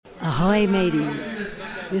Ahoy, mateys.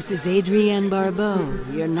 This is Adrienne Barbeau,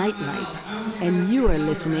 your nightlight, and you are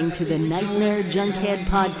listening to the Nightmare Junkhead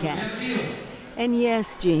Podcast. And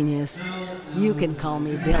yes, genius, you can call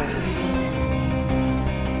me Billy.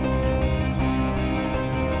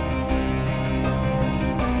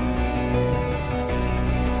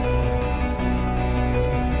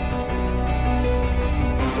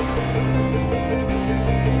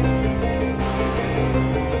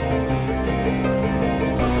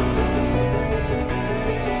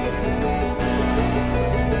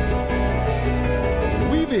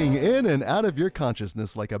 And out of your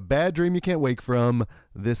consciousness like a bad dream you can't wake from,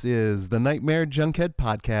 this is the Nightmare Junkhead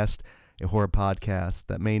Podcast, a horror podcast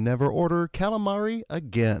that may never order calamari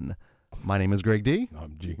again. My name is Greg D.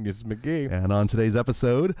 I'm Genius McGee. And on today's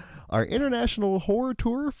episode, our international horror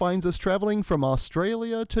tour finds us traveling from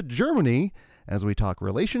Australia to Germany as we talk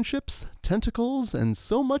relationships, tentacles, and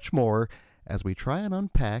so much more as we try and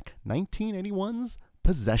unpack 1981's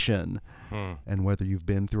Possession. And whether you've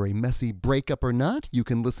been through a messy breakup or not, you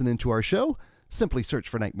can listen into our show. Simply search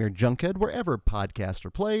for Nightmare Junkhead wherever podcasts are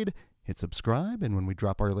played. Hit subscribe, and when we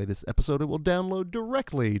drop our latest episode, it will download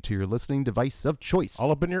directly to your listening device of choice. All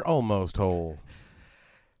up in your almost hole.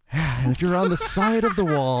 And if you're on the side of the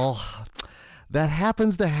wall that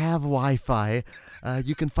happens to have Wi-Fi,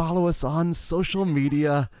 you can follow us on social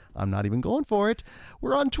media. I'm not even going for it.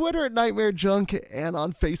 We're on Twitter at Nightmare Junk and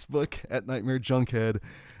on Facebook at Nightmare Junkhead.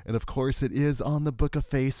 And of course, it is on the Book of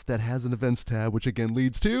Face that has an events tab, which again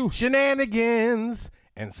leads to shenanigans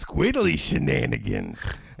and squiddly shenanigans.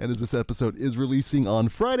 And as this episode is releasing on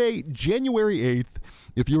Friday, January 8th,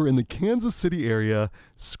 if you're in the Kansas City area,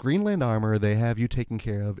 Screenland Armor, they have you taken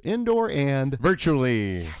care of indoor and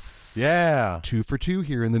virtually. Yes. Yeah. 2 for 2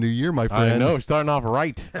 here in the new year, my friend. I know, starting off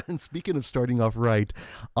right. And speaking of starting off right,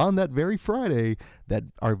 on that very Friday, that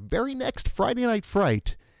our very next Friday Night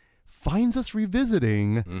Fright finds us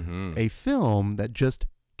revisiting a film that just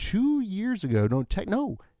 2 years ago,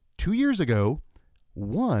 2 years ago,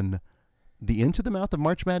 won the Into the Mouth of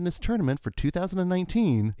March Madness tournament for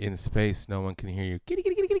 2019. In space, no one can hear you.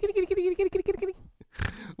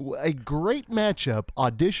 A great matchup,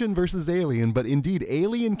 Audition versus Alien, but indeed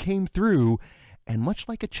Alien came through, and much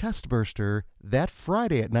like a chest burster, that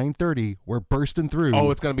Friday at 9:30, we're bursting through. Oh,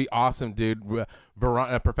 it's going to be awesome, dude.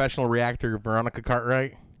 Professional reactor Veronica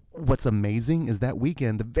Cartwright. What's amazing is that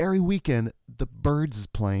weekend, the very weekend, The Birds is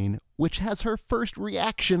playing, which has her first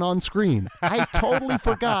reaction on screen. I totally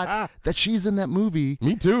forgot that she's in that movie.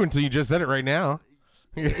 Me too, until you just said it right now.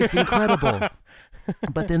 It's incredible.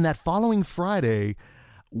 But then that following Friday,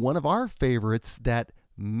 one of our favorites that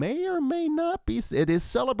may or may not be, it is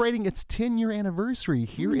celebrating its 10-year anniversary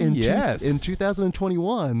here in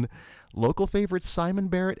 2021. Local favorites Simon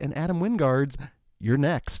Barrett and Adam Wingard's You're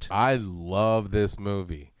Next. I love this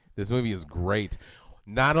movie. This movie is great.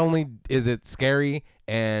 Not only is it scary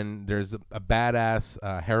and there's a badass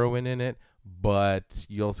heroine in it, but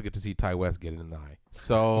you also get to see Ty West get it in the eye.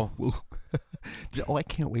 So, I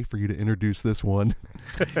can't wait for you to introduce this one.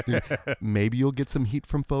 Maybe you'll get some heat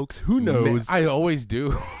from folks. Who knows? I always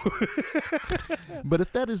do. But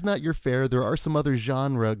if that is not your fare, there are some other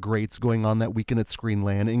genre greats going on that weekend at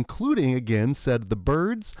Screenland, including, again, said The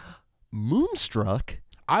Birds, Moonstruck.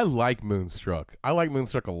 I like Moonstruck. I like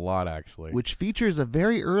Moonstruck a lot, actually. Which features a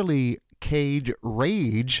very early Cage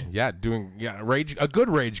rage. Rage, a good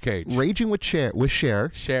rage Cage. Raging with Cher.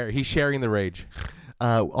 He's sharing the rage.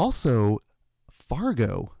 Also,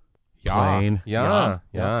 Fargo. Yeah.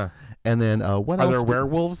 And then what else? Are there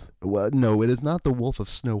werewolves? Well, no, it is not The Wolf of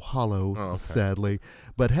Snow Hollow, sadly.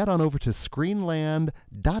 But head on over to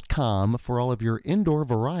Screenland.com for all of your indoor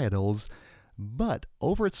varietals. But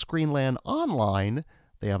over at Screenland Online,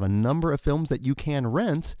 they have a number of films that you can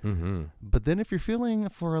rent. But then if you're feeling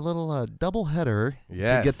for a little double header to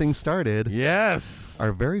get things started,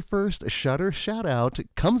 our very first Shudder shout-out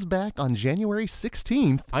comes back on January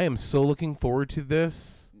 16th. I am so looking forward to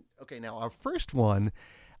this. Okay, now our first one,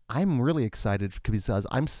 I'm really excited because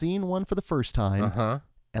I'm seeing one for the first time.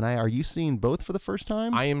 And are you seeing both for the first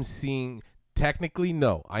time? I am seeing... Technically,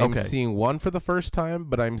 no. I am seeing one for the first time,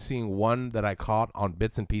 but I'm seeing one that I caught on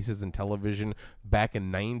bits and pieces in television back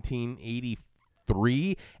in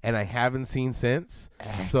 1983, and I haven't seen since.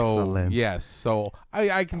 Excellent. So, yes. So,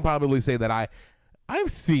 I can probably say that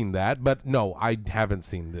I've seen that, but no, I haven't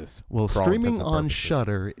seen this. Well, streaming on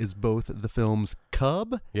Shudder is both the films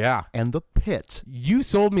Cub and The Pit. You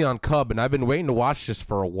sold me on Cub, and I've been waiting to watch this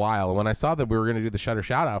for a while. And when I saw that we were going to do the Shudder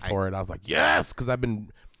shout-out for it, I was like, yes, because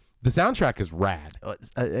the soundtrack is rad.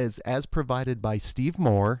 As provided by Steve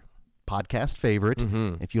Moore, podcast favorite.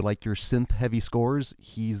 If you like your synth-heavy scores,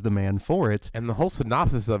 he's the man for it. And the whole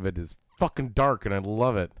synopsis of it is fucking dark, and I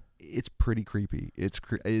love it. It's pretty creepy.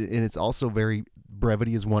 And it's also very,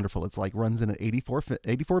 brevity is wonderful. It's like runs in at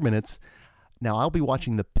 84 minutes. Now, I'll be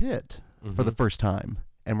watching The Pit for the first time.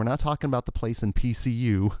 And we're not talking about the place in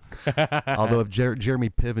PCU. Although if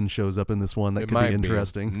Jeremy Piven shows up in this one, that could be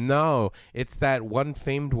interesting. No, it's that one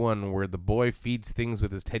famed one where the boy feeds things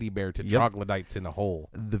with his teddy bear to troglodytes in a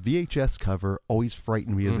hole. The VHS cover always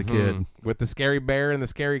frightened me as a kid. With the scary bear and the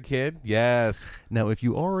scary kid? Yes. Now, if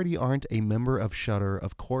you already aren't a member of Shudder,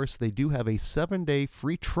 of course, they do have a 7-day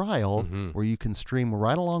free trial where you can stream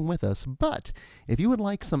right along with us. But if you would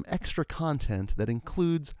like some extra content that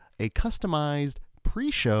includes a customized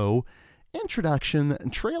pre-show, introduction,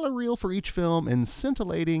 trailer reel for each film, and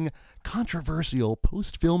scintillating, controversial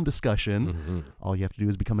post-film discussion, all you have to do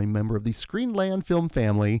is become a member of the Screenland film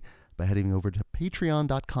family by heading over to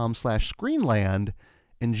patreon.com/Screenland.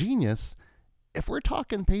 And Genius, if we're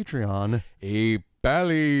talking Patreon,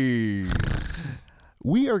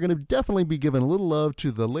 we are going to definitely be giving a little love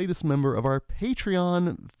to the latest member of our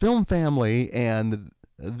Patreon film family, and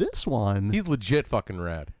this one, he's legit fucking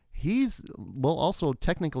rad. He's, well, also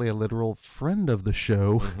technically a literal friend of the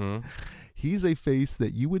show. He's a face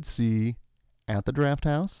that you would see at the Draft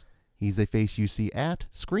House. He's a face you see at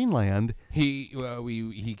Screenland. He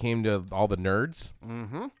came to all the nerds.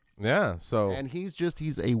 Yeah, so. And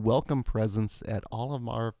he's a welcome presence at all of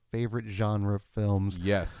our favorite genre films.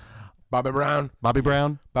 Yes. Bobby Brown, you're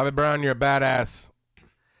a badass.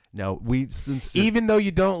 No, even though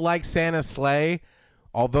you don't like Santa's sleigh,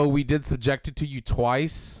 although we did subject it to you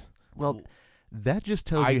twice. Well, that just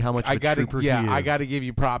tells you how much of a trooper he is. I got to give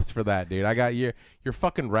you props for that, dude. You're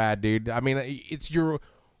fucking rad, dude. I mean,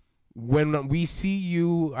 when we see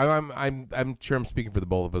you, I'm sure I'm speaking for the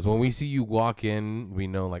both of us. When we see you walk in, we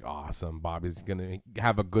know, like, awesome, Bobby's gonna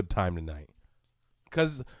have a good time tonight.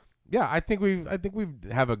 Because, yeah, I think we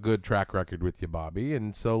have a good track record with you, Bobby,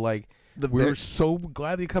 and so like. We're so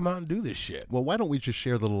glad you come out and do this shit. Well, why don't we just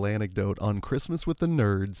share the little anecdote on Christmas with the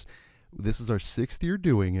Nerds? This is our 6th year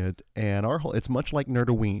doing it, and it's much like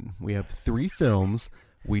Nerdoween. We have 3 films.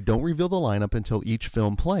 We don't reveal the lineup until each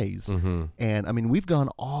film plays. And, I mean, we've gone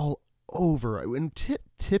all over. And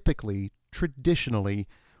typically, traditionally,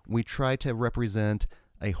 we try to represent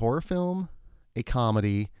a horror film, a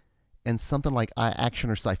comedy, and something like action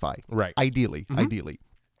or sci-fi. Right. Ideally.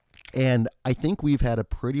 And I think we've had a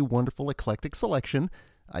pretty wonderful eclectic selection.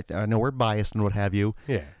 I know we're biased and what have you.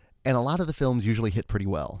 Yeah. And a lot of the films usually hit pretty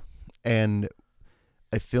well. And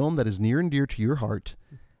a film that is near and dear to your heart,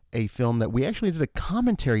 a film that we actually did a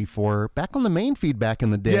commentary for back on the main feed back in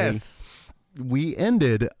the day. Yes. We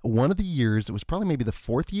ended one of the years, it was probably maybe the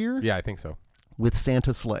 4th year. Yeah, I think so. With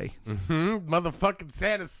Santa's Sleigh. Motherfucking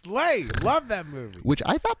Santa's Sleigh. Love that movie. Which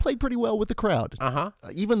I thought played pretty well with the crowd.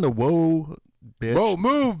 Even the whoa, bitch. Whoa,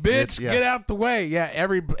 move, bitch. Get out the way. Yeah,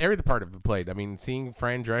 every part of it played. I mean, seeing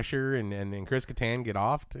Fran Drescher and Chris Kattan get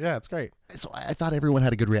offed. Yeah, it's great. So I thought everyone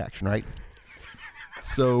had a good reaction, right?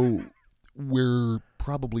 So we're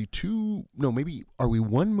probably are we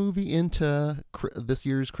one movie into this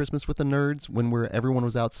year's Christmas with the Nerds when everyone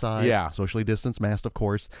was outside, socially distanced, masked, of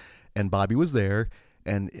course, and Bobby was there,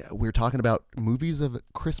 and we were talking about movies of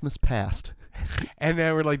Christmas past. And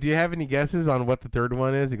then we're like, do you have any guesses on what the third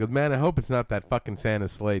one is? He goes, man, I hope it's not that fucking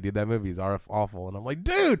Santa's Sleigh, dude. That movie is awful. And I'm like,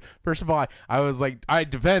 dude, first of all, I was like, I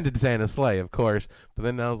defended Santa's Sleigh, of course. But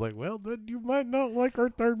then I was like, well, then you might not like our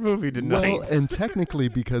third movie tonight. Well, and technically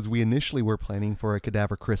because we initially were planning for A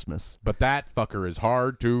Cadaver Christmas. But that fucker is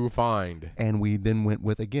hard to find. And we then went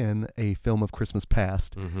with, again, a film of Christmas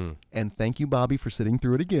past. And thank you, Bobby, for sitting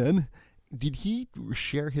through it again. Did he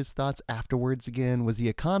share his thoughts afterwards again? Was he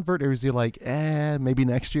a convert, or was he like, maybe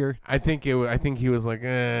next year? I think he was like,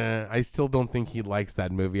 I still don't think he likes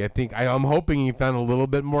that movie. I'm hoping he found a little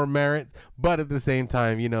bit more merit, but at the same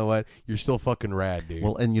time, you know what? You're still fucking rad, dude.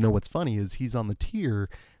 Well, and you know what's funny is he's on the tier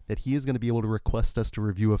that he is going to be able to request us to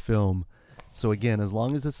review a film. So again, as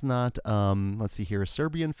long as it's not, let's see here, a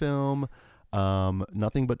Serbian film,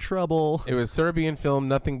 Nothing But Trouble. It was Serbian film,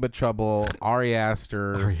 Nothing But Trouble, Ari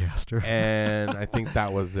Aster, and I think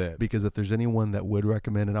that was it. Because if there's anyone that would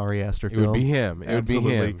recommend an Ari Aster film, it would be him.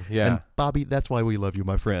 Yeah. And Bobby, that's why we love you,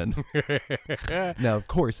 my friend. Now, of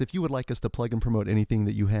course, if you would like us to plug and promote anything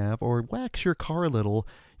that you have or wax your car a little,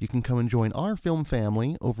 you can come and join our film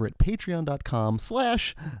family over at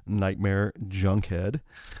patreon.com/Nightmare Junkhead.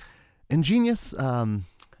 And Genius, as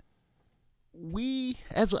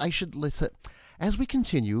we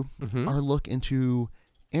continue our look into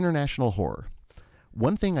international horror,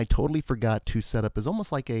 one thing I totally forgot to set up is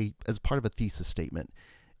almost like as part of a thesis statement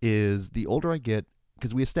is the older I get,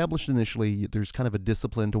 because we established initially there's kind of a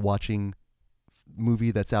discipline to watching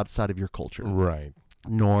movie that's outside of your culture. Right.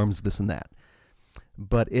 Norms, this and that.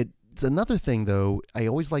 But it's another thing, though. I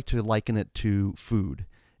always like to liken it to food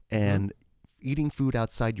and eating food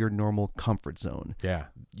outside your normal comfort zone. Yeah.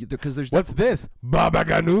 Because there's What's this? Baba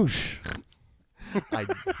ganoush.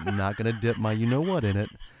 I'm not going to dip my you-know-what in it.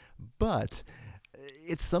 But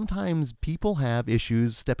it's sometimes people have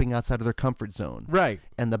issues stepping outside of their comfort zone. Right.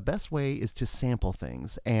 And the best way is to sample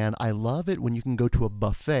things. And I love it when you can go to a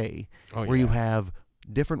buffet where you have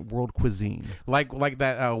different world cuisine. Like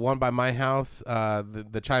that one by my house,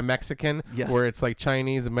 the Chai Mexican, where it's like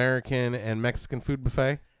Chinese, American, and Mexican food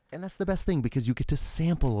buffet. And that's the best thing because you get to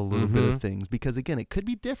sample a little bit of things. Because, again, it could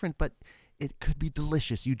be different, but it could be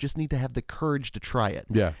delicious. You just need to have the courage to try it.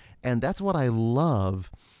 Yeah. And that's what I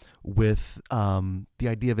love with the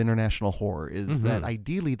idea of international horror is that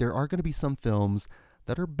ideally there are going to be some films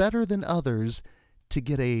that are better than others to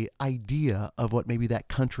get a idea of what maybe that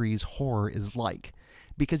country's horror is like.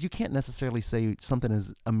 Because you can't necessarily say something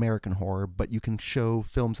is American horror, but you can show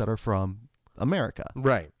films that are from America.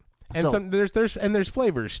 Right. And there's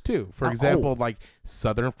flavors too. For example, like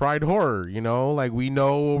Southern fried horror, like we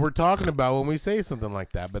know what we're talking about when we say something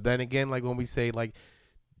like that. But then again, like when we say like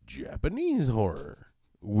Japanese horror,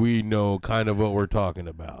 we know kind of what we're talking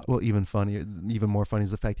about. Well, even more funny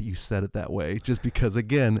is the fact that you said it that way. Just because,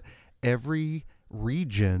 again, every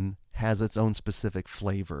region has its own specific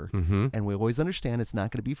flavor. And we always understand it's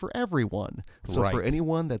not going to be for everyone. So for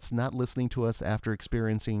anyone that's not listening to us after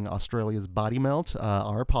experiencing Australia's body melt,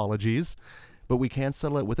 our apologies. But we can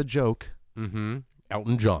settle it with a joke.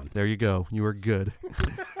 Elton John. There you go. You are good.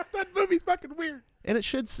 That movie's fucking weird. And it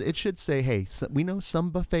should say, hey, we know some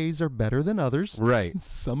buffets are better than others. Right.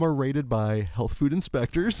 Some are rated by health food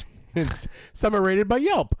inspectors. Some are rated by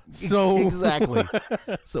Yelp. So exactly.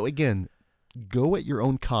 So again, go at your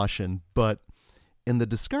own caution. But in the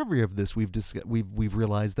discovery of this, we've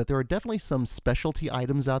realized that there are definitely some specialty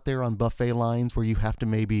items out there on buffet lines where you have to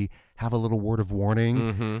maybe have a little word of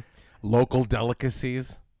warning. Local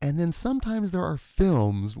delicacies. And then sometimes there are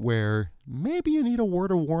films where maybe you need a word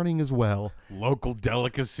of warning as well. Local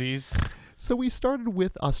delicacies. So we started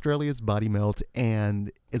with Australia's body melt,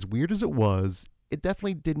 and as weird as it was, it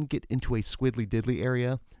definitely didn't get into a squiddly diddly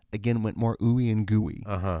area. Again, went more ooey and gooey.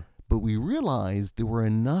 But we realized there were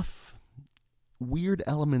enough weird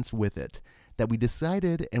elements with it that we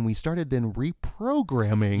decided, and we started then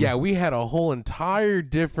reprogramming. Yeah, we had a whole entire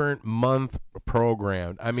different month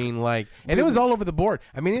programmed. I mean, like, and it was all over the board.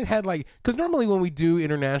 I mean, it had like, because normally when we do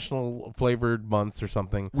international flavored months or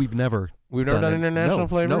something, we've never done international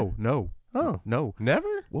flavor. No. Oh, no,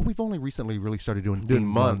 never. Well, we've only recently really started doing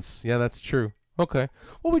months. Yeah, that's true. Okay.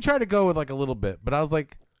 Well, we tried to go with like a little bit, but I was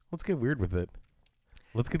like, let's get weird with it.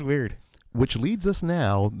 Let's get weird. Which leads us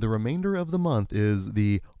now, the remainder of the month is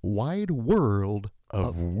the wide world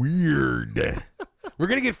of weird. We're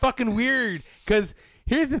going to get fucking weird because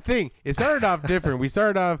here's the thing. It started off different. We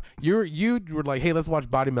started off, you were like, hey, let's watch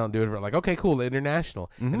Body Melt and do it. We're like, okay, cool, international.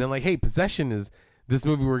 And then like, hey, Possession is this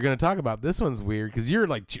movie we're going to talk about. This one's weird because you're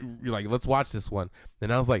like, let's watch this one.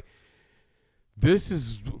 And I was like, this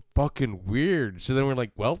is fucking weird. So then we're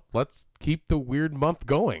like, well, let's keep the weird month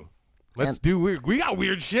going. Let's do weird. We got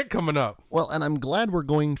weird shit coming up. Well, and I'm glad we're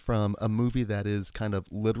going from a movie that is kind of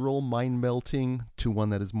literal mind-melting to one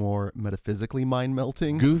that is more metaphysically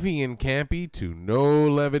mind-melting. Goofy and campy to no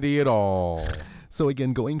levity at all. So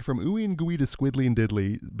again, going from ooey and gooey to squiddly and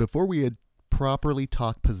diddly, before we had properly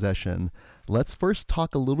talked Possession, let's first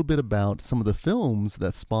talk a little bit about some of the films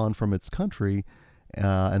that spawn from its country,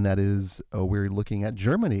 and that is, we're looking at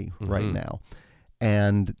Germany right now.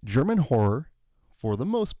 And German horror, for the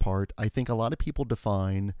most part, I think a lot of people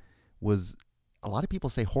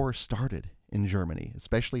say horror started in Germany,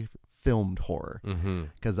 especially filmed horror.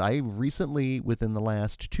 Because I recently, within the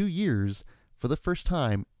last 2 years, for the first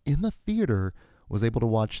time in the theater, was able to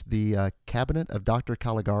watch the Cabinet of Dr.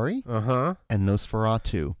 Caligari and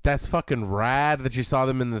Nosferatu. That's fucking rad that you saw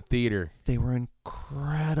them in the theater. They were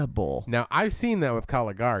incredible. Now, I've seen that with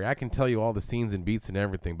Caligari. I can tell you all the scenes and beats and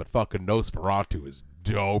everything, but fucking Nosferatu is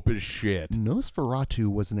dope as shit.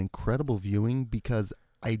 Nosferatu was an incredible viewing because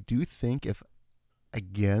I do think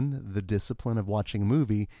the discipline of watching a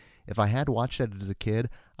movie, if I had watched it as a kid,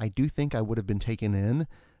 I do think I would have been taken in,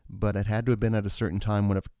 but it had to have been at a certain time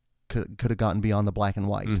when it could have gotten beyond the black and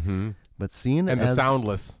white. But seeing it and the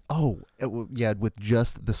soundless. With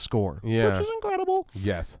just the score, which is incredible.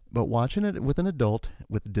 Yes. But watching it with an adult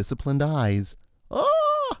with disciplined eyes,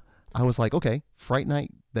 I was like, okay, Fright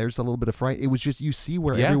Night, there's a little bit of fright. It was just, you see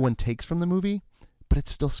where everyone takes from the movie, but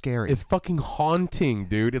it's still scary. It's fucking haunting,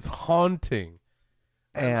 dude. It's haunting.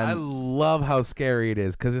 And I love how scary it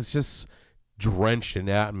is because it's just drenched in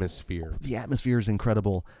atmosphere. The atmosphere is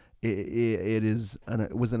incredible. It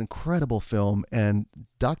was an incredible film, and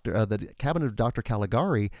the Cabinet of Dr.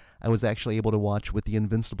 Caligari, I was actually able to watch with the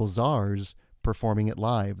Invincible Czars performing it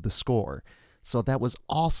live, the score. So that was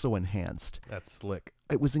also enhanced. That's slick.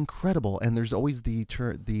 It was incredible, and there's always the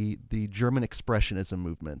German expressionism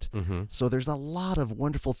movement. Mm-hmm. So there's a lot of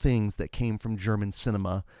wonderful things that came from German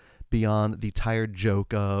cinema beyond the tired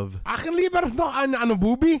joke of Ach, lieber noch eine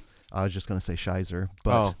Bubi? I was just going to say Scheiser,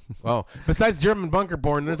 but oh. Besides German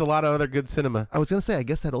Bunkerborn, there's a lot of other good cinema. I was going to say, I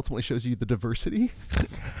guess that ultimately shows you the diversity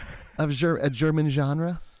of a German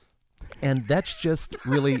genre. And that's just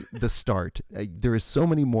really the start. There is so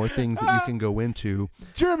many more things that you can go into.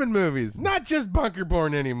 German movies, not just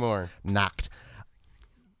Bunkerborn anymore. Nacht.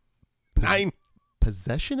 Nine.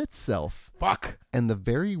 Possession itself. Fuck. And the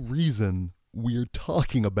very reason we're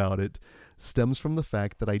talking about it stems from the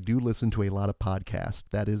fact that I do listen to a lot of podcasts.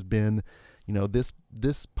 That has been, this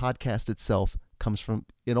podcast itself comes from,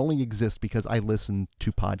 it only exists because I listen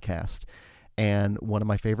to podcasts. And one of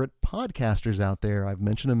my favorite podcasters out there, I've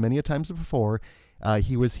mentioned him many a times before,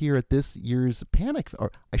 he was here at this year's Panic,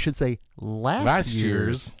 or I should say last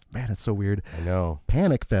year's. Man, it's so weird. I know.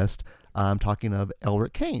 Panic Fest. I'm talking of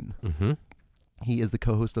Elric Kane. Mm-hmm. He is the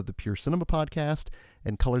co-host of the Pure Cinema podcast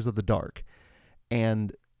and Colors of the Dark.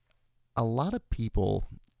 And a lot of people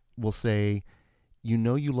will say, you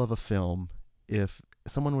love a film if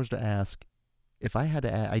someone was to ask, if I had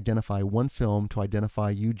to identify one film to identify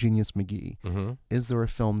you, Genius McGee, mm-hmm. is there a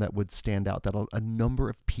film that would stand out that a number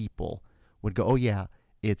of people would go, oh yeah,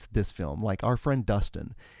 it's this film? Like our friend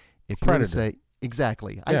Dustin. If you were to say,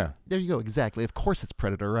 exactly. Yeah. There you go, exactly. Of course it's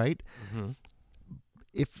Predator, right?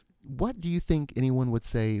 Mm-hmm. What do you think anyone would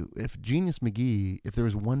say if Genius McGee, if there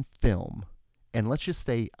was one film, and let's just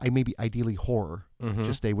say, maybe ideally horror, mm-hmm.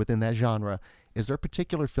 just stay within that genre, is there a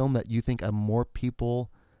particular film that you think more people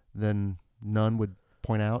than none would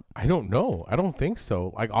point out? I don't know. I don't think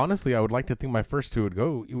so. Like, honestly, I would like to think my first two would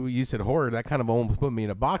go. You said horror. That kind of almost put me in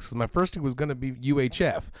a box because my first two was going to be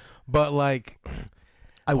UHF. But, like,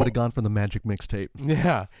 I would have gone for the Magic Mixtape.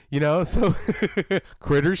 Yeah. So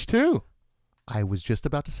Critters 2. I was just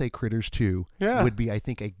about to say Critters 2 would be, I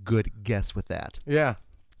think, a good guess with that. Yeah.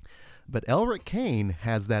 But Elric Kane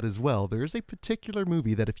has that as well. There is a particular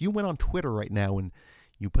movie that if you went on Twitter right now and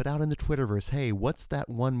you put out in the Twitterverse, hey, what's that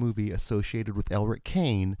one movie associated with Elric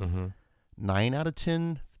Kane? Mm-hmm. 9 out of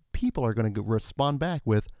 10 people are going to respond back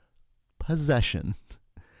with Possession.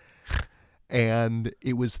 And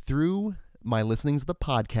it was through my listening to the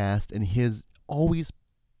podcast and his always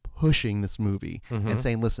pushing this movie mm-hmm. and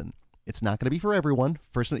saying, listen, it's not going to be for everyone.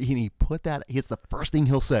 First, he put that. It's the first thing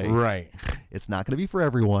he'll say. Right. It's not going to be for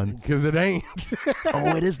everyone because it ain't.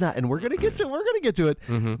 Oh, it is not, and we're going to get to it.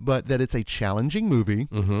 Mm-hmm. But that it's a challenging movie,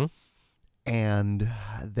 mm-hmm. and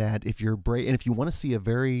that if you're brave, and if you want to see a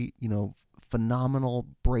very phenomenal,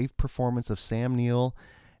 brave performance of Sam Neill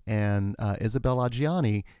and Isabelle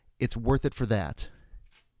Adjani, it's worth it for that,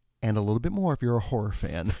 and a little bit more if you're a horror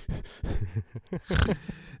fan.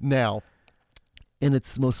 Now, in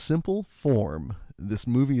its most simple form, this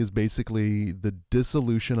movie is basically the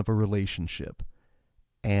dissolution of a relationship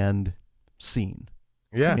and scene.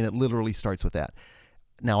 Yeah. I mean, it literally starts with that.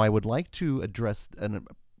 Now, I would like to address and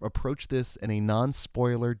approach this in a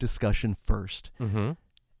non-spoiler discussion first. Mm-hmm.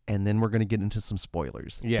 And then we're going to get into some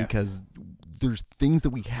spoilers. Yes. Because there's things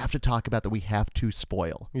that we have to talk about that we have to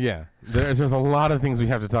spoil. Yeah. There's a lot of things we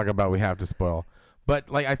have to talk about we have to spoil. But,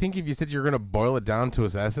 like, I think if you said you're going to boil it down to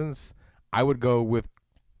its essence, I would go with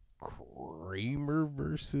Kramer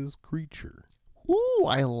versus Creature. Ooh,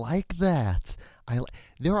 I like that.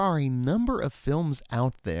 There are a number of films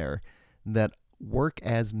out there that work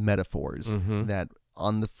as metaphors, mm-hmm. that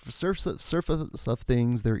on the surface of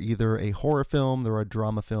things, they're either a horror film, they're a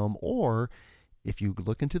drama film, or if you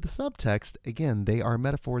look into the subtext, again, they are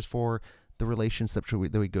metaphors for the relationships that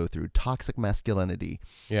we go through, toxic masculinity.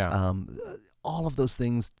 Yeah. All of those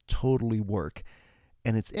things totally work.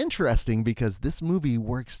 And it's interesting because this movie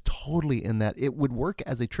works totally in that it would work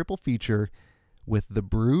as a triple feature with The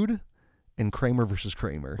Brood and Kramer versus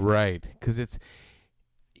Kramer. Right. Because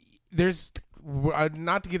there's,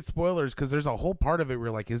 not to get spoilers, because there's a whole part of it where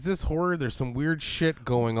you're like, is this horror? There's some weird shit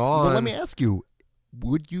going on. Well, let me ask you,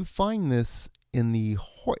 would you find this in the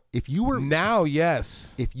horror? If you were now,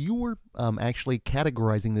 yes. If you were actually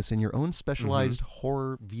categorizing this in your own specialized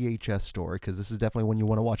horror VHS store, because this is definitely one you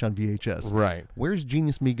want to watch on VHS, right? Where's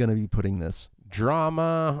Genius Me going to be putting this?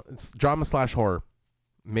 Drama. It's drama / horror,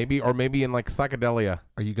 maybe in like psychedelia.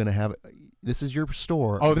 Are you going to have? This is your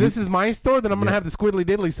store. Oh, this is my store. Then I'm gonna have the Squiddly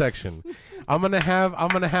Diddly section. I'm gonna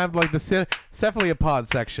have like the cephalopod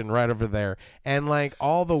section right over there, and like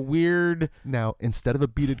all the weird. Now, instead of a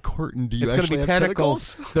beaded curtain, do you It's actually gonna be have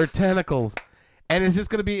tentacles. They're tentacles. And it's just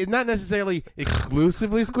going to be not necessarily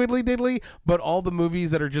exclusively Squiddly Diddly, but all the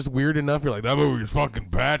movies that are just weird enough. You're like, that movie is fucking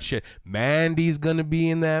batshit. Mandy's going to be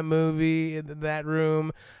in that movie, in that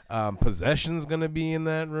room. Possession's going to be in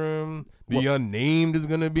that room. The Unnamed is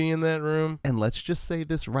going to be in that room. And let's just say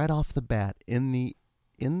this right off the bat. In the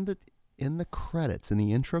credits, in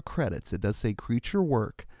the intro credits, it does say Creature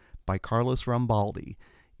Work by Carlos Rambaldi.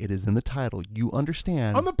 It is in the title. You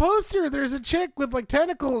understand. On the poster, there's a chick with like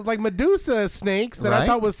tentacles, like Medusa snakes that I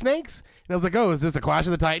thought was snakes. And I was like, oh, is this a Clash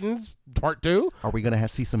of the Titans Part 2? Are we going to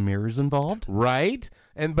see some mirrors involved? Right.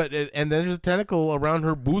 And then there's a tentacle around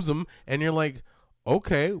her bosom. And you're like,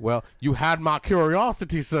 okay, well, you had my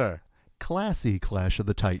curiosity, sir. Classy Clash of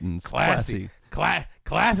the Titans. Classy.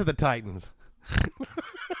 Clash of the Titans.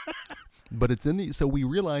 But it's in the, so we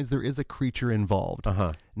realize there is a creature involved.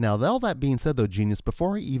 Uh-huh. Now, all that being said, though, Genius,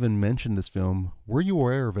 before I even mentioned this film, were you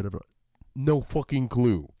aware of it? No fucking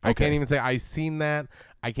clue. Okay. I can't even say I've seen that.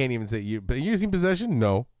 I can't even say you. But you seen Possession?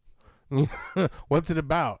 No. What's it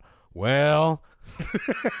about? Well,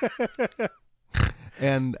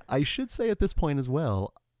 and I should say at this point as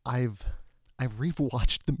well, I've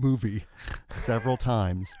rewatched the movie several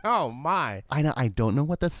times. Oh my! I don't know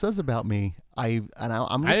what that says about me. I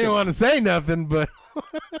didn't want to say nothing, but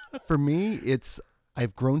for me,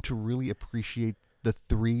 I've grown to really appreciate the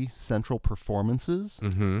three central performances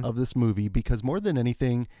of this movie because more than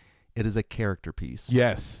anything, it is a character piece.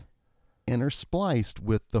 Yes. Interspliced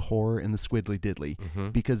with the horror and the Squiddly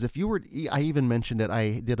Diddly. Because if you were, I even mentioned it,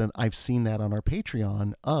 I've seen that on our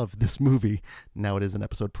Patreon of this movie. Now it is an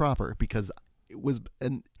episode proper because it was,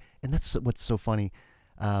 and that's what's so funny.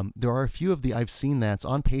 There are a few of the I've seen that's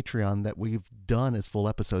on Patreon that we've done as full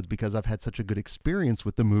episodes because I've had such a good experience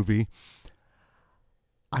with the movie.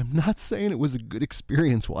 I'm not saying it was a good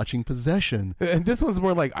experience watching Possession. And this one's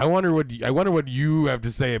more like I wonder what you have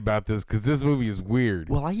to say about this because this movie is weird.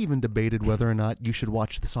 Well, I even debated whether or not you should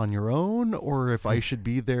watch this on your own or if I should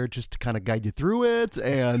be there just to kind of guide you through it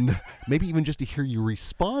and maybe even just to hear you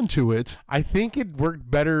respond to it. I think it worked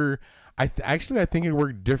better. I think it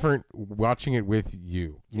worked different watching it with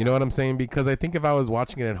you. You know what I'm saying? Because I think if I was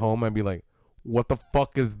watching it at home, I'd be like, "What the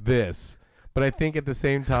fuck is this?" But I think at the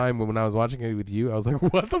same time, when I was watching it with you, I was like,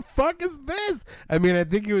 what the fuck is this? I mean, I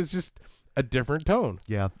think it was just a different tone.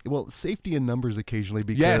 Yeah. Well, safety in numbers occasionally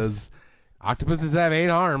because... Yes. Octopuses have 8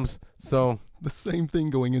 arms, so... The same thing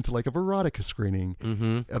going into like a Veronica screening.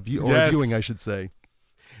 Or viewing, I should say.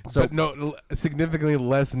 So, but no, significantly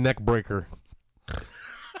less neck breaker.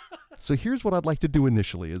 So here's what I'd like to do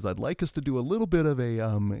initially is I'd like us to do a little bit of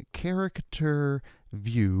a character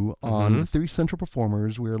view on the three central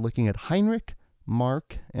performers. We're looking at Heinrich,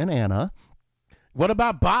 Mark, and Anna. What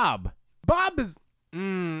about Bob? Bob is...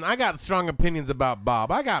 I got strong opinions about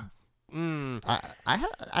Bob. I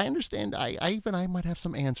understand. I might have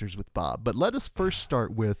some answers with Bob. But let us first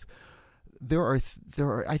start with... There are.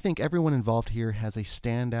 I think everyone involved here has a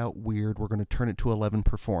standout weird, we're going to turn it to 11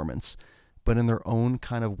 performance, but in their own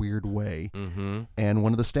kind of weird way. And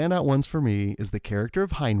one of the standout ones for me is the character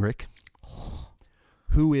of Heinrich,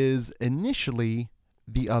 who is initially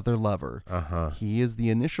the other lover. He is the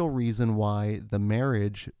initial reason why the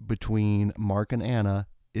marriage between Mark and Anna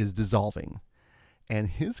is dissolving. And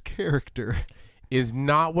his character is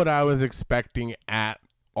not what I was expecting at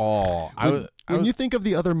all. When you think of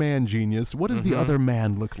the other man, Genius, what does the other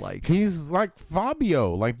man look like? He's like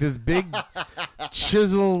Fabio, like this big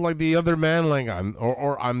chisel, like the other man, like I'm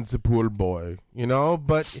the poor boy, you know.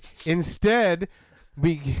 But instead,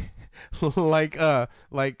 we like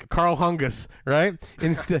Carl Hungus, right?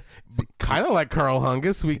 Instead, kind of like Carl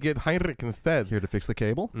Hungus, we get Heinrich instead. Here to fix the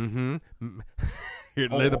cable. Here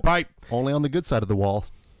to lay the pipe. Only on the good side of the wall.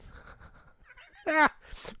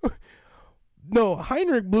 No,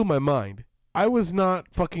 Heinrich blew my mind. I was not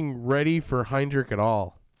fucking ready for Heinrich at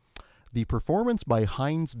all. The performance by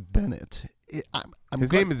Heinz Bennett.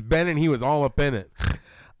 His name is Ben, and he was all up in it.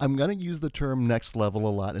 I'm going to use the term next level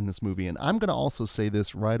a lot in this movie, and I'm going to also say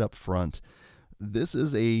this right up front. This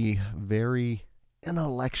is a very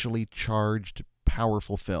intellectually charged,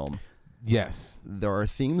 powerful film. Yes. There are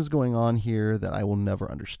themes going on here that I will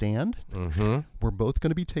never understand. We're both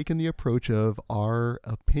going to be taking the approach of our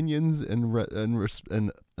opinions and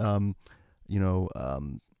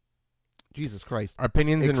Jesus Christ. Our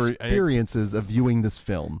opinions and experiences of viewing this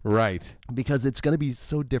film. Right. Because it's going to be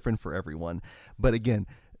so different for everyone. But again,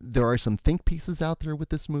 There are some think pieces out there with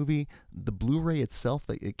this movie. The Blu-ray itself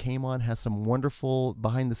that it came on has some wonderful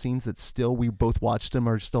behind the scenes that still, we both watched them,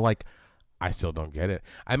 are still like, I still don't get it.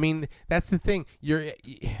 I mean, that's the thing.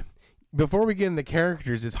 Before we get in the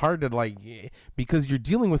characters, it's hard to because you're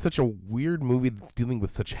dealing with such a weird movie that's dealing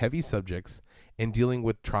with such heavy subjects and dealing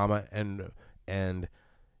with trauma and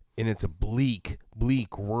it's a bleak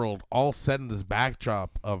world, all set in this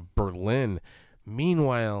backdrop of Berlin.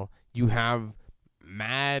 Meanwhile, you have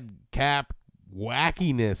madcap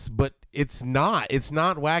wackiness, but it's not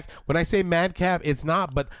whack. When I say madcap, it's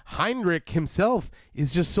not, but Heinrich himself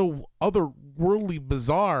is just so otherworldly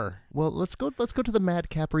bizarre. Well, let's go to the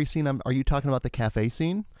madcapery scene. Are you talking about the cafe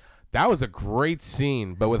scene? That was a great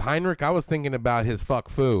scene, but with Heinrich, I was thinking about his fuck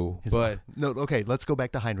foo. No, okay, let's go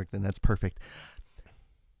back to Heinrich then. That's perfect.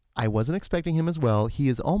 I wasn't expecting him as well. He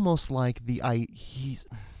is almost like the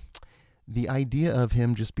idea of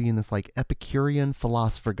him just being this like Epicurean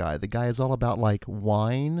philosopher guy. The guy is all about like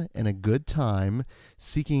wine and a good time,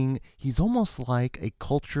 he's almost like a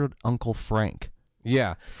cultured Uncle Frank.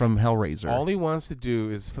 Yeah. From Hellraiser. All he wants to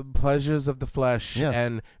do is for the pleasures of the flesh, yes.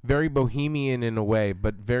 And very bohemian in a way,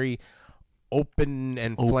 but very open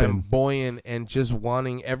and flamboyant, and just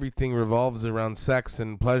wanting everything revolves around sex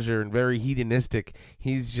and pleasure, and very hedonistic.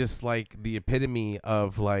 He's just like the epitome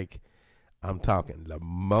of like, I'm talking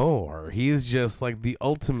L'Amour. He is just like the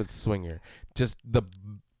ultimate swinger, just the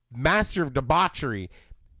master of debauchery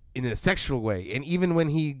in a sexual way. And even when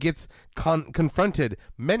he gets confronted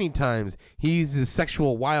many times, he uses his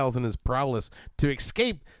sexual wiles and his prowess to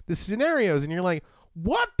escape the scenarios. And you're like,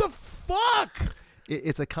 what the fuck?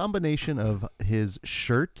 It's a combination of his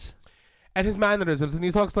shirt and his mannerisms, and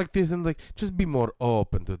he talks like this, and like, just be more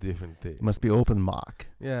open to different things. Must be open, Mark.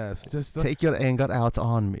 Yes, just take your anger out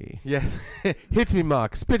on me. Yes, hit me,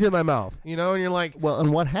 Mark. Spit in my mouth. You know, and you're like, well,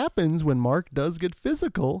 and what happens when Mark does get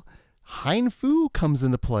physical? Hein Fu comes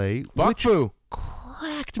into play, which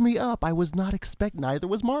cracked me up. I was not expecting. Neither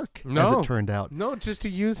was Mark, as it turned out. No, just to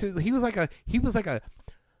use his. He was like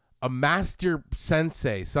a master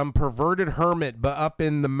sensei, some perverted hermit, but up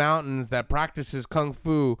in the mountains that practices kung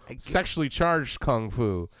fu, sexually charged kung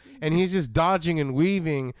fu. And he's just dodging and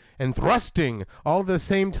weaving and thrusting all at the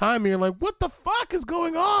same time. And you're like, what the fuck is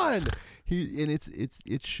going on?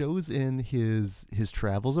 It shows in his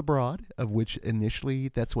travels abroad, of which initially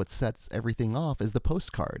that's what sets everything off, is the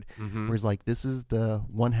postcard. Mm-hmm. Where he's like, this is the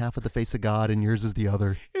one half of the face of God and yours is the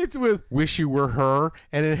other. It's with Wish You Were Her,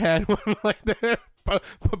 and it had one like that.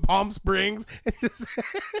 Palm Springs.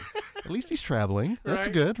 At least he's traveling. That's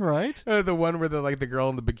right? Good, right? The one where the girl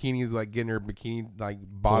in the bikini is like getting her bikini like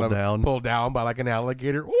bottom pulled down by like an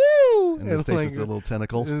alligator. Woo! And it's like, a little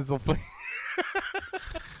tentacle.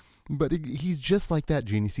 But he's just like that,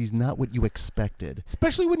 genius. He's not what you expected.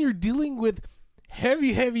 Especially when you're dealing with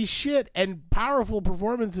heavy shit and powerful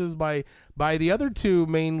performances by the other two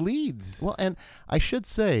main leads. Well, and I should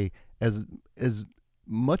say, as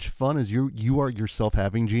much fun as you are yourself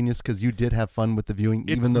having, genius, because you did have fun with the viewing,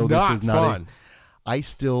 even though this is not fun. I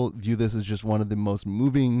still view this as just one of the most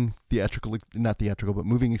moving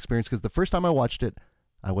moving experience, because the first time I watched it,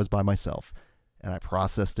 I was by myself and I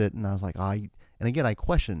processed it, and I was like, and again, I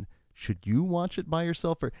question, should you watch it by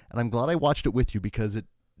yourself? And I'm glad I watched it with you, because it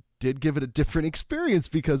did give it a different experience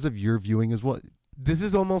because of your viewing as well. This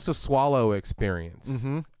is almost a Swallow experience,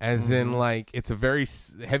 as in like, it's a very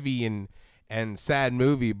heavy and sad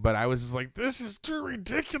movie, but I was just like, this is too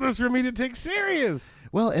ridiculous for me to take serious.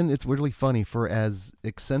 Well, and it's weirdly funny, for as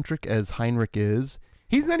eccentric as Heinrich is,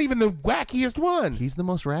 he's not even the wackiest one. He's the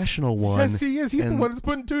most rational one. Yes, he is. He's the one that's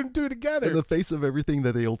putting two and two together. In the face of everything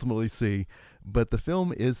that they ultimately see. But the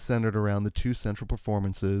film is centered around the two central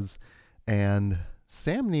performances, and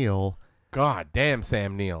Sam Neill. God damn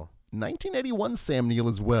Sam Neill. 1981 Sam Neill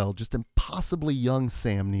as well. Just impossibly young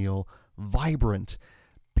Sam Neill. Vibrant.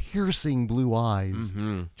 Piercing blue eyes,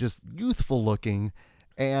 just youthful looking,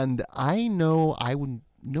 and I would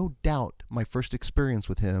no doubt my first experience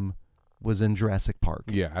with him was in Jurassic Park.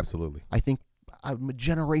 Yeah, absolutely. I think a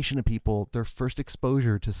generation of people, their first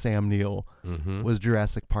exposure to Sam Neill was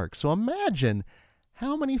Jurassic Park. So imagine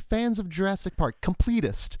how many fans of Jurassic Park,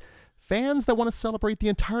 completists, fans that want to celebrate the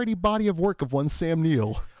entirety body of work of one Sam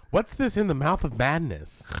Neill. What's this in the mouth of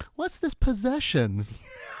madness? What's this possession?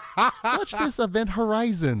 Watch this Event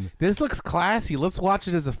Horizon. This looks classy. Let's watch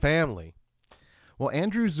it as a family. Well,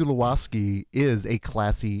 Andrew Zulawski is a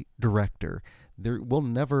classy director. We'll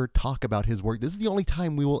never talk about his work. This is the only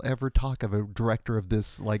time we will ever talk of a director of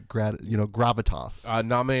this like gravitas.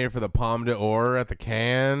 Nominated for the Palme d'Or at the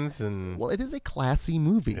Cannes, and well, it is a classy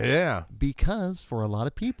movie. Yeah, because for a lot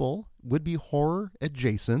of people, would be horror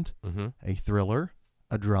adjacent, a thriller,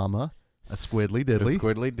 a drama, a squiddly diddly. A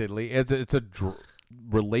squiddly diddly. It's a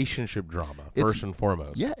relationship drama, first and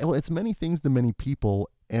foremost. Yeah, well, it's many things to many people,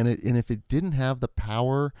 and if it didn't have the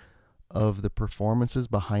power of the performances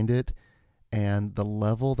behind it and the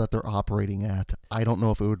level that they're operating at, I don't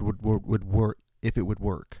know if it would work. If it would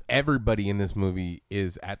work. Everybody in this movie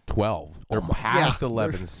is at 12. They're Oh, past yeah.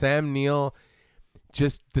 11. Sam Neill,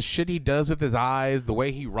 just the shit he does with his eyes, the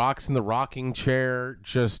way he rocks in the rocking chair,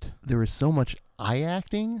 just There is so much eye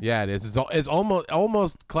acting. yeah, it is. It's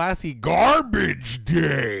almost classy garbage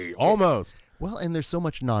day. Almost. Well, and there's so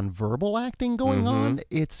much nonverbal acting going on.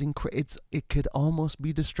 It could almost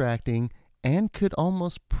be distracting and could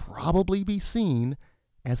almost probably be seen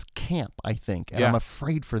as camp, I think. And Yeah. I'm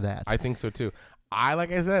afraid for that. I think so too.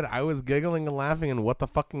 Like I said, I was giggling and laughing and what the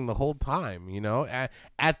fucking the whole time,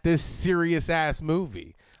 at this serious ass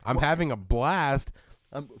movie. I'm having a blast.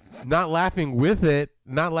 I'm not laughing with it,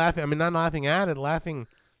 not laughing at it, laughing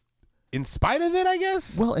in spite of it, I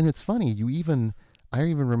guess. Well, and it's funny. I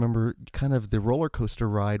even remember kind of the roller coaster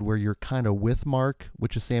ride where you're kind of with Mark,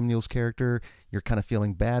 which is Sam Neill's character. You're kind of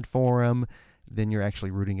feeling bad for him. Then you're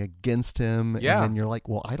actually rooting against him. Yeah. And then you're like,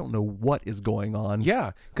 well, I don't know what is going on.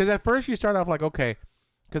 Yeah, because at first you start off like, okay,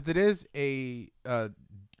 because it is a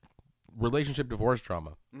relationship divorce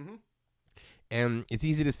drama. Mm-hmm. And it's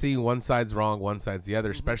easy to see one side's wrong, one side's the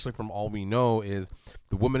other, especially from all we know is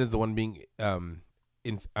the woman is the one being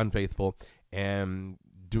unfaithful and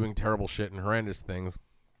doing terrible shit and horrendous things.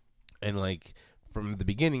 And like from the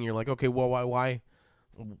beginning, you're like, okay, well, why?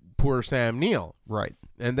 Poor Sam Neill. Right.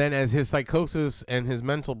 And then as his psychosis and his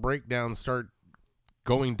mental breakdown start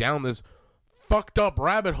going down this fucked up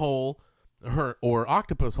rabbit hole or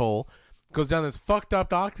octopus hole, goes down this fucked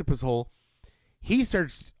up octopus hole, he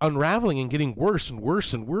starts unraveling and getting worse and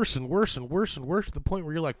worse and worse and worse and worse and worse to the point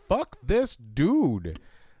where you're like, fuck this dude.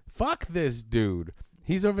 Fuck this dude.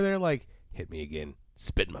 He's over there like, hit me again,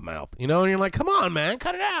 spit in my mouth. And you're like, come on, man,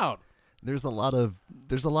 cut it out. There's a lot of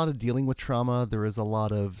dealing with trauma. There is a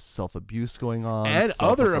lot of self-abuse going on. And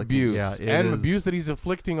other Self-inflicting- abuse. Yeah, it is. Abuse that he's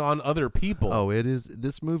inflicting on other people. Oh, it is.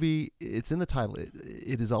 This movie, it's in the title.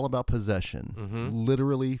 It is all about possession. Mm-hmm.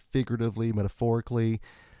 Literally, figuratively, metaphorically.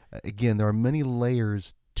 Again, there are many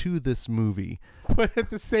layers to this movie. But at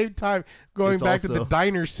the same time, going It's back to the also-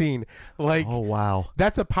 diner scene, like, Oh, wow.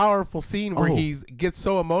 that's a powerful scene where Oh. he gets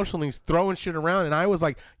so emotional, he's throwing shit around, and I was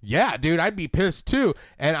like, yeah, dude, I'd be pissed too.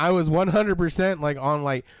 And I was 100% like on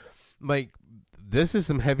like this is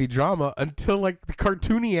some heavy drama until like the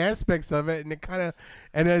cartoony aspects of it,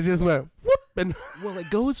 and it just went whoop and Well, it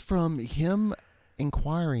goes from him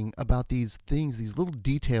inquiring about these things, these little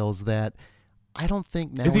details that I don't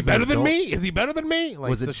think now. is he as an better than adult- me? Is he better than me? Like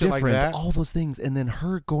Was it shit different? like that. All those things, and then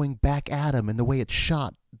her going back at him, and the way it's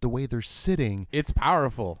shot, the way they're sitting. It's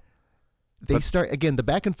powerful. They start again the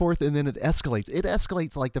back and forth, and then it escalates. It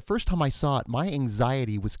escalates like the first time I saw it, my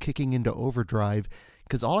anxiety was kicking into overdrive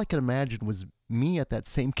because all I could imagine was me at that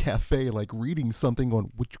same cafe, like reading something,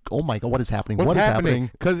 going, "Oh my god, what is happening? What's What is happening?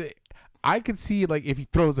 happening?" Because I could see like if he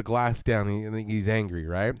throws a glass down, he's angry,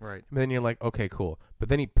 right? Right. And then you're like, okay, cool. But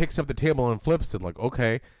then he picks up the table and flips it, like,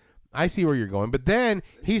 okay, I see where you're going. But then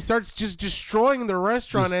he starts just destroying the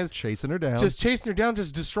restaurant Just as chasing her down. just chasing her down,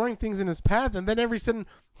 just destroying things in his path. And then every sudden,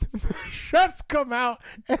 the chefs come out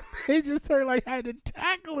and they just start like had to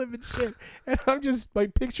tackle him and shit. And I'm just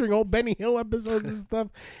like picturing old Benny Hill episodes and stuff.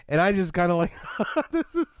 And I just kind of like,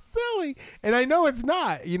 this is silly. And I know it's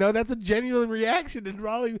not. That's a genuine reaction and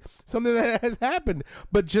probably something that has happened.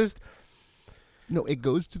 But just No, it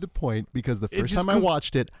goes to the point because the first just time I goes-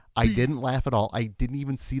 watched it, I didn't laugh at all. I didn't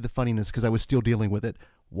even see the funniness because I was still dealing with it.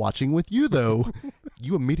 Watching with you, though,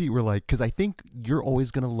 you immediately were like, because I think you're always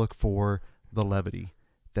going to look for the levity.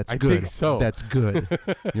 That's I good. think so. That's good.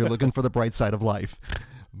 You're looking for the bright side of life.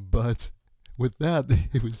 But with that,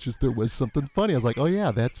 it was just there was something funny. I was like, oh,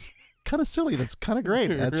 yeah, that's kind of silly. That's kind of great.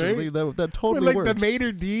 That's Right? really, that totally like works. the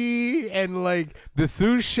maitre d' and like the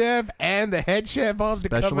sous chef and the head chef all to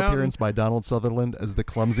Special come out. appearance by Donald Sutherland as the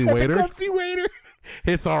clumsy The waiter. clumsy waiter.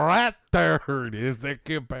 It's a rat there. It's a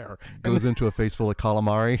compare. Goes into a face full of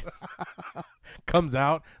calamari. Comes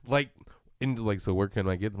out like so where can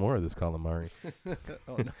I get more of this calamari?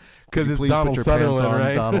 Oh, no. Because you it's please Donald put your pants Sutherland, on,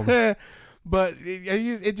 right? Donald? But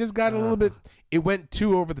it just got a little bit. It went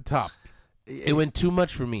too over the top. It went too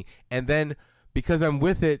much for me. And then because I'm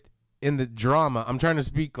with it in the drama, I'm trying to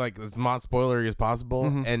speak like as not spoilery as possible.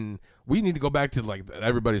 Mhm. And we need to go back to like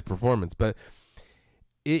everybody's performance. But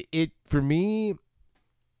it for me,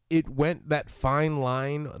 it went that fine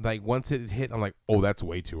line. Like once it hit, I'm like, oh, that's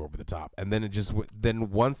way too over the top. And then then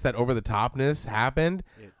once that over the topness happened,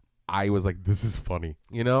 I was like, this is funny,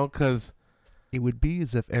 because It would be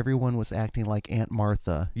as if everyone was acting like Aunt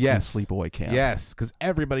Martha Yes. in Sleepaway Camp. Yes, because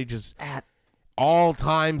everybody just at all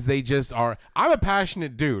times they just are. I'm a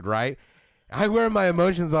passionate dude, right? I wear my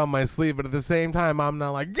emotions on my sleeve, but at the same time, I'm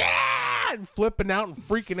not like yeah, and flipping out and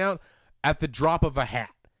freaking out at the drop of a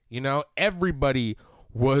hat. You know, everybody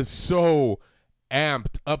was so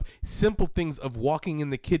amped up. Simple things of walking in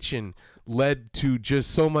the kitchen led to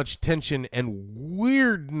just so much tension and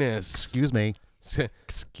weirdness. Excuse me.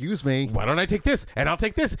 Excuse me. Why don't I take this? And I'll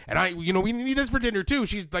take this. And we need this for dinner too.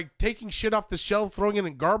 She's like taking shit off the shelves, throwing it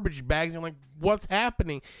in garbage bags. You're like, what's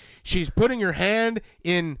happening? She's putting her hand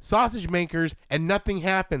in sausage makers and nothing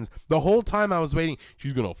happens. The whole time I was waiting,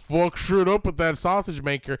 she's going to fuck shit up with that sausage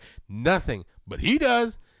maker. Nothing. But he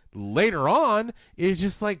does. Later on, it's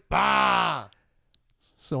just like, bah.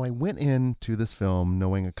 So I went into this film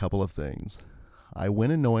knowing a couple of things. I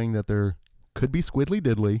went in knowing that there could be squiddly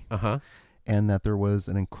diddly. Uh-huh. And that there was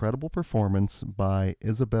an incredible performance by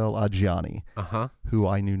Isabelle Adjani, who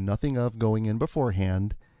I knew nothing of going in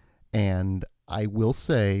beforehand. And I will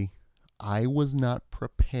say, I was not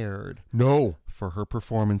prepared for her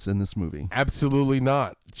performance in this movie. Absolutely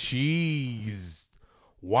not.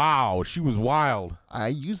 Wow, she was wild. I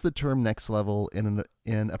use the term next level in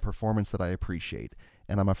a performance that I appreciate.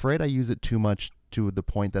 And I'm afraid I use it too much to the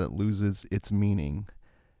point that it loses its meaning.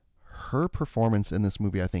 Her performance in this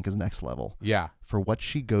movie, I think, is next level. Yeah. For what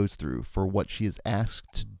she goes through, for what she is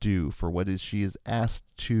asked to do, for what she is asked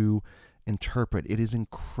to interpret. It is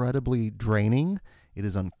incredibly draining. It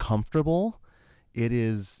is uncomfortable.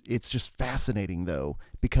 It's just fascinating, though,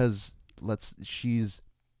 because she's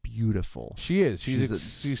beautiful. She is.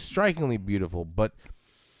 She's strikingly beautiful, but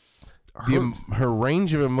her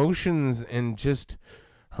range of emotions and just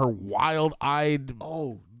her wild-eyed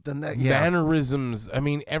mannerisms. I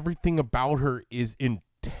mean, everything about her is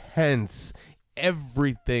intense.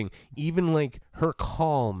 Everything, even like her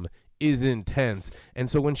calm, is intense. And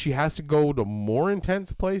so when she has to go to more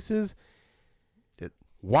intense places,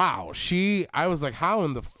 I was like, how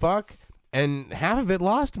in the fuck? And half of it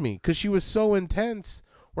lost me because she was so intense.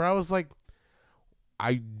 Where I was like,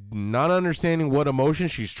 I'm not understanding what emotion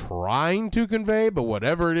she's trying to convey, but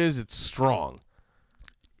whatever it is, it's strong.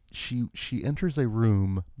 She enters a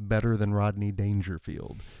room better than Rodney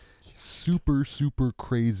Dangerfield. Super, super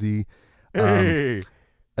crazy. Hey.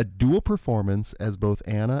 A dual performance as both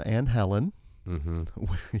Anna and Helen. Mm-hmm.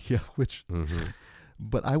 Yeah,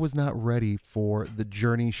 but I was not ready for the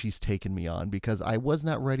journey she's taken me on because I was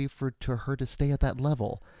not ready for her to stay at that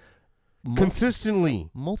level. Consistently.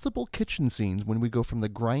 Multiple kitchen scenes when we go from the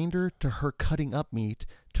grinder to her cutting up meat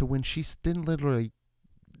to when she's then literally...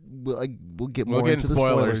 We'll get more into the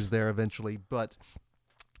spoilers there eventually, but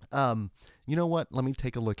you know what? Let me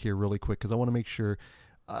take a look here really quick because I want to make sure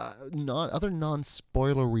other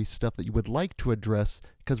non-spoilery stuff that you would like to address,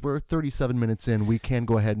 because we're 37 minutes in, we can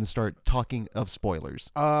go ahead and start talking of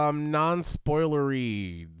spoilers.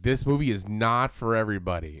 Non-spoilery. This movie is not for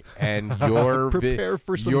everybody, and your prepare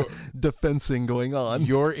for some defensing going on.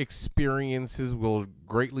 Your experiences will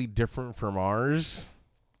greatly differ from ours.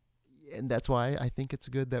 And that's why I think it's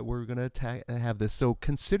good that we're going to have this. So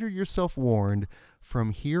consider yourself warned.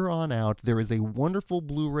 From here on out, there is a wonderful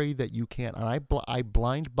Blu-ray that you can, and I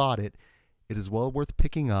blind bought it. It is well worth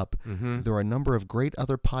picking up. Mm-hmm. There are a number of great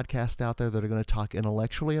other podcasts out there that are going to talk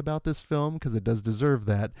intellectually about this film because it does deserve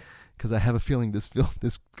that. Because I have a feeling this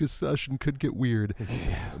discussion could get weird.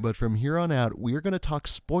 Yeah. But from here on out, we are going to talk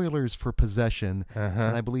spoilers for Possession. Uh-huh.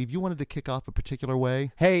 And I believe you wanted to kick off a particular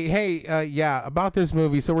way. Yeah, about this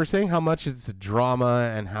movie. So we're saying how much it's a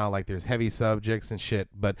drama and how like there's heavy subjects and shit.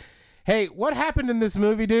 But hey, what happened in this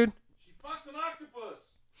movie, dude? She fucks an octopus.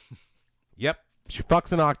 Yep, she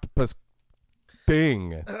fucks an octopus.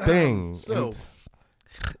 Thing. So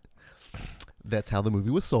that's how the movie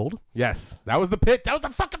was sold. Yes, that was the pitch. That was the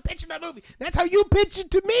fucking pitch of that movie. That's how you pitch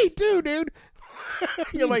it to me too, dude.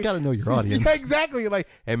 You're like, gotta know your audience. Yeah, exactly. You're like,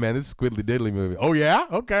 hey man, this is Squiddly Diddly movie. Oh yeah,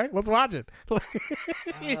 okay, let's watch it.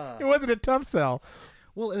 It wasn't a tough sell.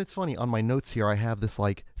 Well, and it's funny, on my notes here, I have this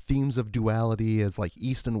like themes of duality as like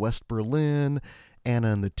East and West Berlin,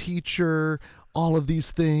 Anna and the Teacher, all of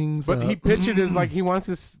these things. But he pitched it as like he wants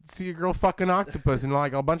to see a girl fucking octopus, and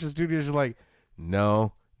like a bunch of studios are like,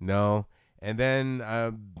 no. And then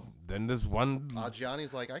this one,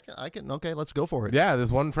 Gianni's like, I can, okay, let's go for it. Yeah,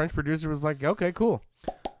 this one French producer was like, okay, cool.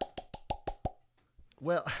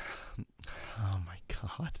 Well, oh my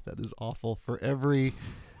God, that is awful. For every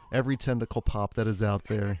tentacle pop that is out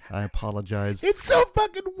there, I apologize. It's so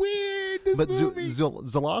fucking weird, this movie.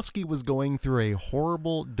 Zalosky was going through a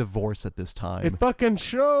horrible divorce at this time. It fucking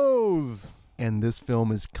shows. and this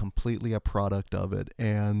film is completely a product of it.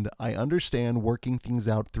 And I understand working things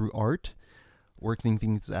out through art, working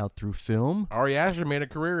things out through film. Ari Aster made a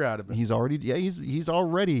career out of it. He's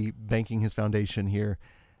already banking his foundation here.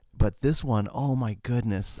 But this one, oh my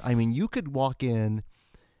goodness. I mean, you could walk in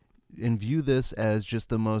and view this as just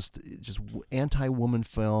the most anti-woman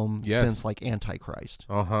film since like Antichrist.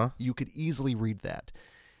 You could easily read that.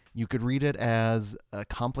 You could read it as a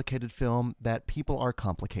complicated film that people are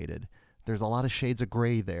complicated. There's a lot of shades of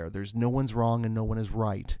gray there. There's no one's wrong and no one is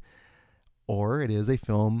right. Or it is a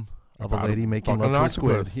film of a lady making love to a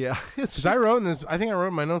squid. Yeah. Because I wrote in this, I think I wrote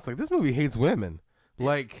in my notes, like, this movie hates women.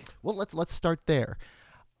 Like, well, let's start there.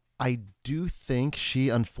 I do think she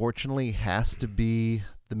unfortunately has to be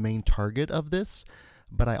the main target of this,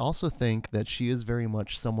 but I also think that she is very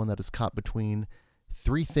much someone that is caught between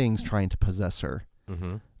three things trying to possess her.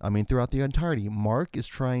 I mean, throughout the entirety, Mark is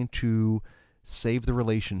trying to save the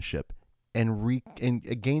relationship and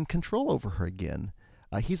gain control over her again.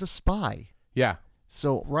 He's a spy. Yeah.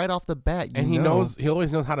 So right off the bat, he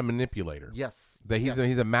always knows how to manipulate her. Yes. He's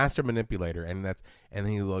a master manipulator, and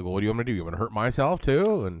he's like, well, what do you want me to do? You want to hurt myself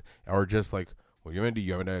too, or just like, what do you want to do?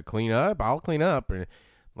 You want me to clean up? I'll clean up, and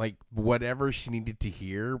like whatever she needed to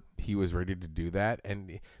hear, he was ready to do that,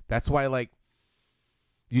 and that's why like.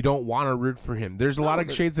 You don't want to root for him. There's a lot of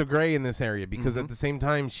shades of gray in this area because at the same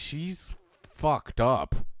time, she's fucked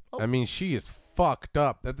up. I mean, she is fucked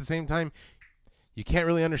up. At the same time, you can't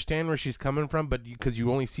really understand where she's coming from, but because you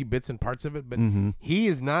only see bits and parts of it. But he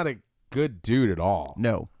is not a good dude at all.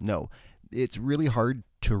 No. It's really hard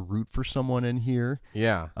to root for someone in here.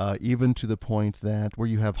 Yeah. Even to the point that where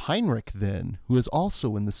you have Heinrich then, who is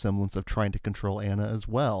also in the semblance of trying to control Anna as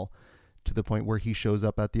well. To the point where he shows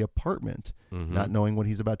up at the apartment, not knowing what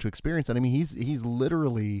he's about to experience. And I mean, he's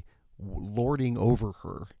literally lording over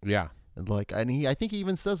her. Yeah. I think he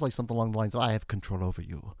even says like something along the lines of, I have control over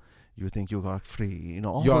you. You think you are free.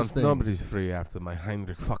 All those things. Nobody's free after my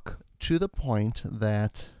Heinrich fuck. To the point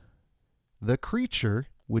that the creature,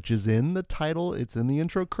 which is in the title, it's in the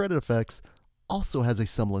intro credit effects, also has a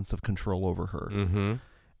semblance of control over her.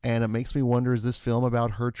 And it makes me wonder, is this film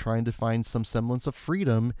about her trying to find some semblance of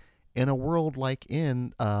freedom in a world like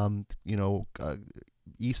in,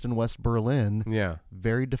 East and West Berlin,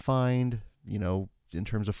 very defined, in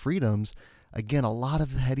terms of freedoms. Again, a lot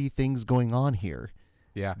of heady things going on here.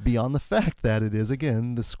 Yeah. Beyond the fact that it is,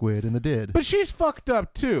 again, the squid and the did. But she's fucked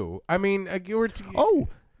up, too. I mean,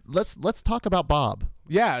 let's talk about Bob.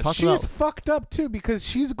 Yeah, she's fucked up, too, because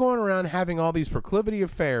she's going around having all these proclivity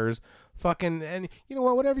affairs, and you know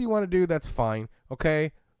what, whatever you want to do, that's fine,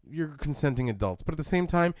 okay? You're consenting adults. But at the same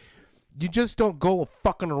time, you just don't go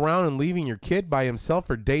fucking around and leaving your kid by himself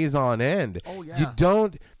for days on end. Oh yeah.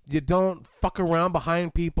 You don't fuck around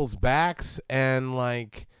behind people's backs and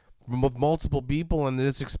like with multiple people and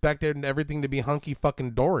just expect everything to be hunky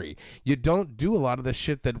fucking dory. You don't do a lot of the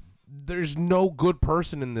shit that there's no good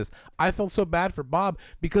person in this. I felt so bad for Bob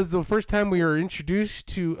because the first time we were introduced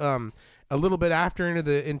to a little bit after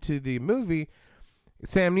into the movie,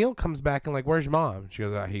 Sam Neill comes back and like, where's your mom?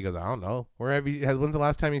 He goes, I don't know. When's the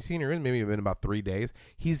last time you seen her? Maybe it's been about 3 days.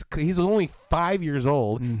 He's only 5 years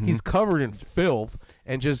old. He's covered in filth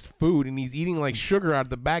and just food, and he's eating like sugar out of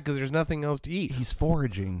the bag because there's nothing else to eat. He's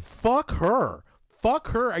foraging. Fuck her.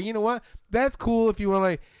 You know what? That's cool if you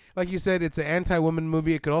want like you said, it's an anti-woman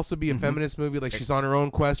movie. It could also be a feminist movie. Like she's on her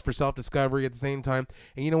own quest for self-discovery at the same time.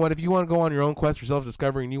 And you know what? If you want to go on your own quest for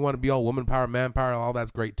self-discovery and you want to be all woman power, man power, all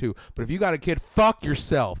that's great too. But if you got a kid, fuck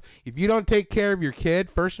yourself. If you don't take care of your kid,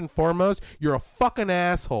 first and foremost, you're a fucking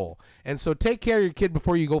asshole. And so take care of your kid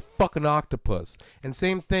before you go fuck an octopus. And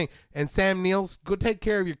same thing. And Sam Neill, go take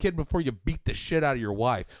care of your kid before you beat the shit out of your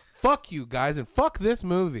wife. Fuck you guys and fuck this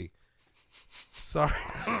movie. Sorry.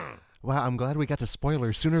 Wow, I'm glad we got to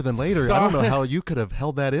spoilers sooner than later. Sorry. I don't know how you could have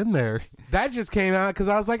held that in there. That just came out because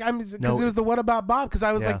I was like, it was the What About Bob? Because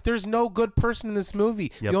I was like, there's no good person in this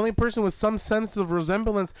movie. Yep. The only person with some sense of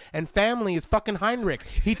resemblance and family is fucking Heinrich.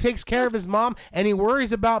 He takes care of his mom and he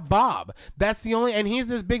worries about Bob. That's the only, and he's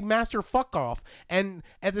this big master fuck off. And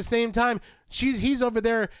at the same time, he's over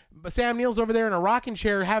there, Sam Neill's over there in a rocking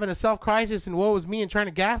chair having a self-crisis and woe is me and trying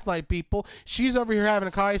to gaslight people. She's over here having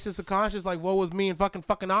a crisis of conscience like woe is me and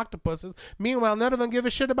fucking octopuses. Meanwhile, none of them give a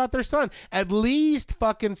shit about their son. At least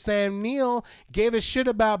fucking Sam Neill gave a shit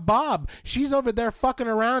about Bob. She's over there fucking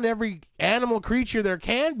around every animal creature there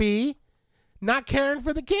can be, not caring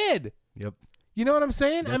for the kid. Yep. You know what I'm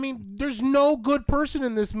saying? I mean, there's no good person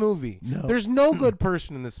in this movie. No. There's no good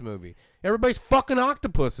person in this movie. Everybody's fucking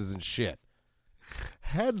octopuses and shit.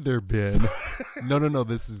 Had there been no,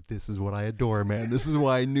 this is what I adore, man. This is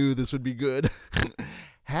why I knew this would be good.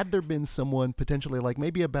 had there been someone potentially like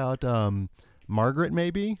maybe about Margaret,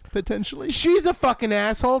 maybe potentially. She's a fucking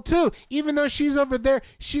asshole too. Even though she's over there,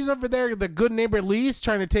 the good neighbor Lee's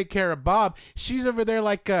trying to take care of Bob. She's over there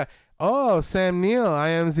like, oh, Sam Neill, I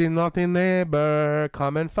am the naughty neighbor.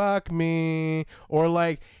 Come and fuck me. Or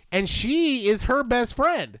like, and she is her best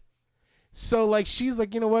friend. So like, she's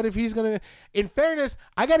like, you know what? If he's gonna, in fairness,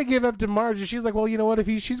 I got to give up to Marge. She's like, well, you know what? If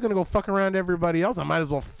she's gonna go fuck around everybody else, I might as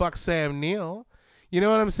well fuck Sam Neill. You know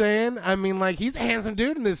what I'm saying? I mean, like, he's a handsome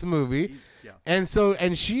dude in this movie. And so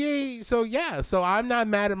I'm not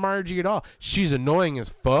mad at Margie at all. She's annoying as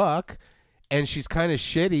fuck, and she's kind of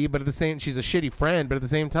shitty, but she's a shitty friend, but at the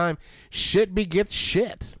same time, shit begets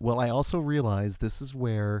shit. Well, I also realize this is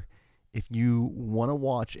where, if you want to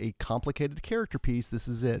watch a complicated character piece, this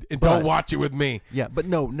is it. And don't watch it with me. Yeah, but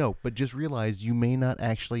but just realize you may not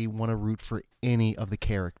actually want to root for any of the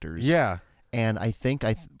characters. Yeah. And I think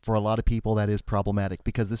for a lot of people that is problematic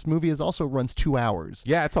because this movie also runs 2 hours.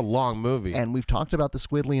 Yeah, it's a long movie. And we've talked about the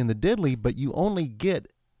Squiddly and the Diddly, but you only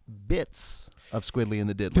get bits of Squiddly and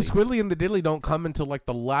the Diddly. The Squiddly and the Diddly don't come until like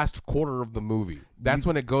the last quarter of the movie. That's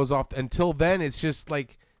when it goes off. Until then, it's just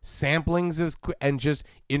like samplings and just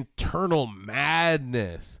internal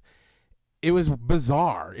madness. It was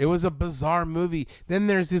bizarre. It was a bizarre movie. Then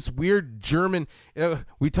there's this weird German.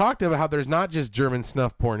 We talked about how there's not just German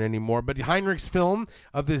snuff porn anymore, but Heinrich's film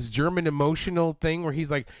of this German emotional thing where he's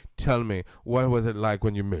like, tell me, what was it like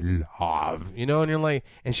when you made love? You know, and you're like,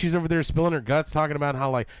 and she's over there spilling her guts talking about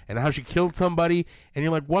how she killed somebody. And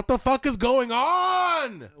you're like, what the fuck is going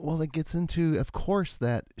on? Well, it gets into, of course,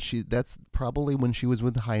 that's probably when she was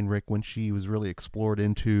with Heinrich, when she was really explored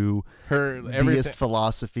into her deist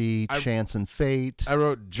philosophy, chance and fate. I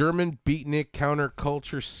wrote German beatnik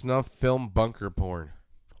counterculture snuff film bunker porn.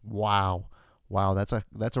 Wow, that's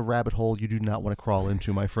a rabbit hole you do not want to crawl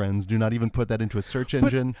into, my friends. Do not even put that into a search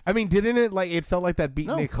engine. I mean, didn't it it felt like that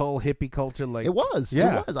beatnik whole hippie culture? Like it was.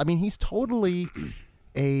 Yeah. It was. I mean, he's totally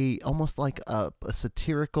almost like a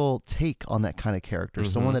satirical take on that kind of character. Mm-hmm.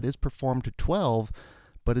 Someone that is performed to 12,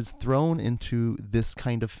 but is thrown into this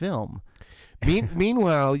kind of film.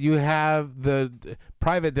 Meanwhile, you have the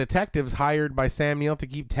private detectives hired by Sam Neill to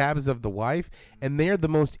keep tabs of the wife, and they're the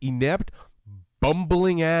most inept,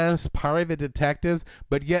 bumbling ass private detectives,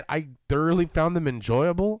 but yet I thoroughly found them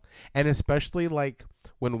enjoyable, and especially like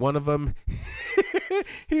when one of them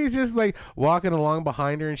he's just like walking along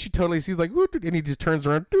behind her and she totally sees like and he just turns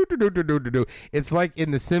around. It's like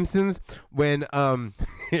in The Simpsons when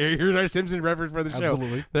here's our Simpsons reference for the show.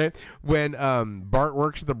 Absolutely. Right? When Bart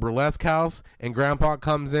works at the burlesque house and Grandpa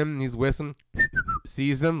comes in and he's whistling,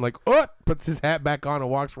 sees him like puts his hat back on and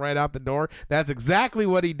walks right out the door. That's exactly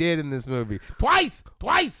what he did in this movie. Twice.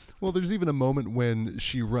 Well, there's even a moment when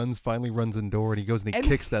she finally runs in the door and he goes and he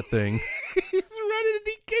kicks that thing. He's running and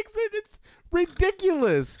he kicks it. It's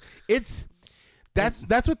ridiculous.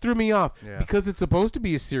 That's what threw me off because it's supposed to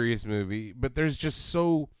be a serious movie, but there's just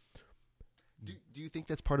so. Do you think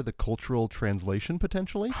that's part of the cultural translation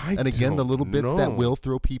potentially? I and again, the little bits that know. will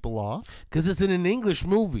throw people off? Because it's in an English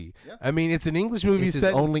movie. Yeah. I mean, it's an English movie It's his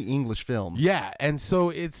set. only English film. Yeah, and so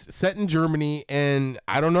it's set in Germany, and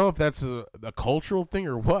I don't know if that's a cultural thing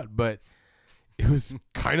or what, but it was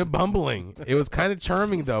kind of bumbling. It was kind of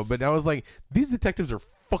charming though, but I was like, these detectives are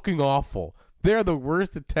fucking awful. They're the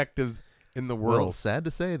worst detectives in the world. Well, sad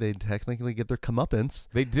to say, they technically get their comeuppance.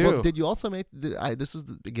 They do. Well, did you also make? This is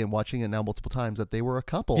again watching it now multiple times that they were a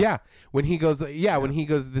couple. Yeah, when he goes,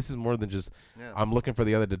 this is more than just. Yeah. I'm looking for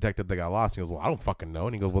the other detective that got lost. He goes, well, I don't fucking know.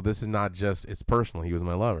 And he goes, well, this is not just. It's personal. He was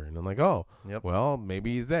my lover, and I'm like, oh, Yep. well,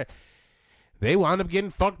 maybe he's there. They wound up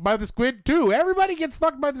getting fucked by the squid too. Everybody gets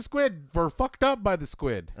fucked by the squid or fucked up by the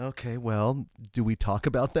squid. Okay, well, do we talk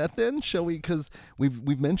about that then? Shall we? Because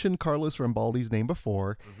we've mentioned Carlos Rambaldi's name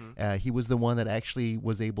before. Mm-hmm. He was the one that actually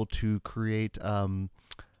was able to create Geiger's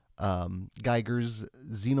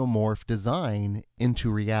xenomorph design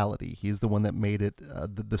into reality. He's the one that made it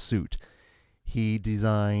the suit. He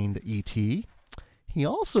designed E.T. He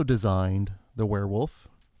also designed the werewolf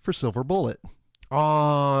for Silver Bullet.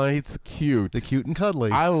 Oh, it's cute. The cute and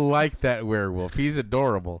cuddly. I like that werewolf. He's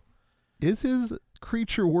adorable. Is his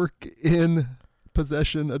creature work in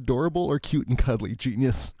Possession adorable or cute and cuddly,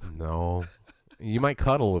 Genius? No. You might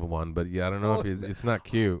cuddle with one, but yeah, I don't know if it's not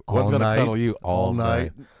cute. All One's going to night. cuddle you all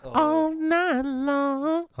night. Oh. All night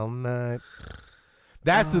long. All night.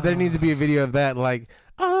 There needs to be a video of that, like,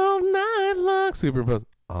 all night long. Superimposed.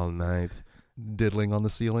 All night. Diddling on the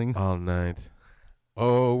ceiling. All night.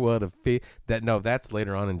 Oh, what a that's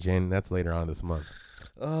later on in Jan. That's later on this month.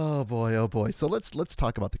 Oh boy. So let's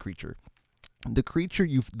talk about the creature. The creature,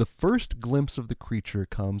 the first glimpse of the creature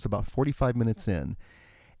comes about 45 minutes in,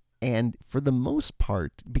 And for the most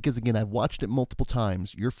part, because again, I've watched it multiple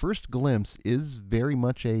times, your first glimpse is very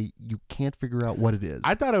much you can't figure out what it is.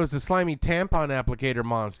 I thought it was a slimy tampon applicator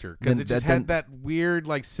monster because it just had that weird,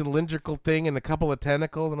 like, cylindrical thing and a couple of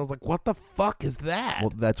tentacles, and I was like, what the fuck is that?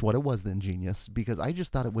 Well, that's what it was then, genius, because I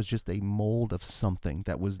just thought it was just a mold of something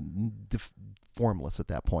that was formless at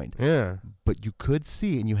that point. Yeah. But you could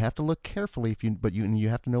see, and you have to look carefully, you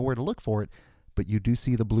have to know where to look for it. But you do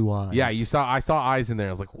see the blue eyes. Yeah, I saw eyes in there. I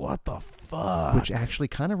was like, what the fuck? Which actually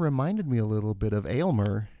kind of reminded me a little bit of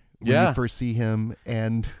Aylmer when Yeah. you first see him,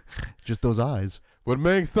 and just those eyes. What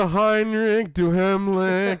makes the Heinrich do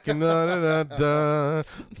Heimlich and da-da-da-da.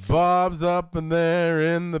 Bob's up in there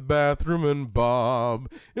in the bathroom and Bob,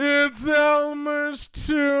 it's Elmer's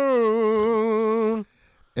tune.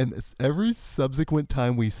 And every subsequent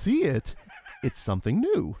time we see it, it's something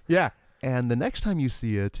new. Yeah. And the next time you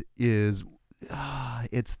see it is,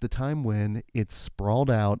 it's the time when it's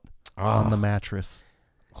sprawled out on the mattress.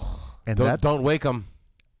 And Don't wake him.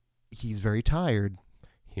 He's very tired.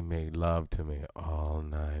 He made love to me all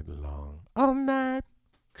night long. All night.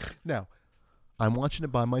 Now, I'm watching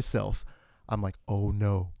it by myself. I'm like, oh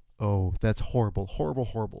no. Oh, that's horrible, horrible,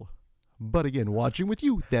 horrible. But again, watching with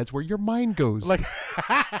you, that's where your mind goes. Like,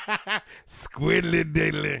 squiddly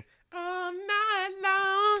diddly. All night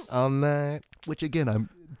long. All night. Which again,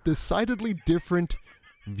 I'm decidedly different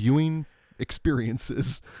viewing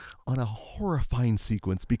experiences on a horrifying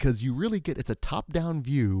sequence, because you really get, it's a top-down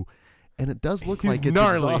view, and it does look like it's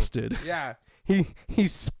gnarly. exhausted. Yeah.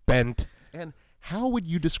 He's spent. And how would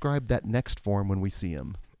you describe that next form when we see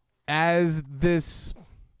him? As this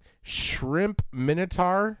shrimp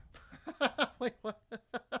minotaur. Wait, what?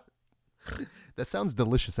 That sounds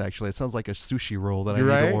delicious, actually. It sounds like a sushi roll that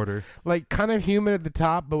You're I need right. to order. Like, kind of human at the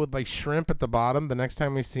top, but with like shrimp at the bottom the next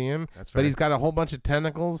time we see him. That's But fair. he's got a whole bunch of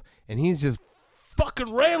tentacles, and he's just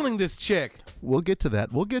fucking railing this chick. We'll get to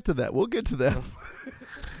that.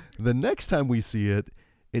 The next time we see it,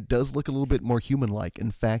 it does look a little bit more human-like.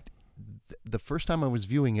 In fact, the first time I was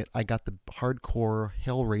viewing it, I got the hardcore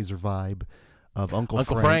Hellraiser vibe of Uncle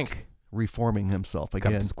Frank reforming himself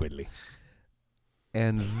again. Come squiddly.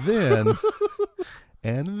 And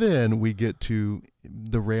then we get to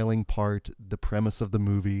the railing part, the premise of the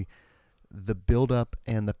movie, the build-up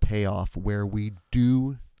and the payoff, where we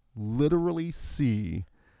do literally see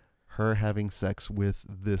her having sex with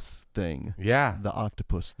this thing. Yeah. The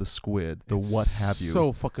octopus, the squid, the It's what have you.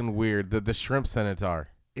 So fucking weird. The shrimp centaur.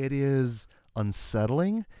 It is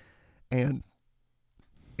unsettling, and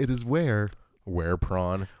it is where Where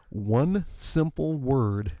prawn. one simple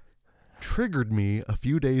word triggered me a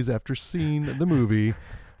few days after seeing the movie.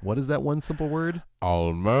 What is that one simple word?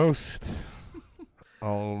 Almost.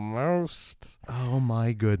 Almost. Oh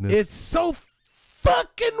my goodness. It's so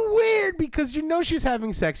fucking weird because you know she's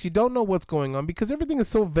having sex. You don't know what's going on because everything is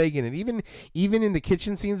so vague in it. Even in the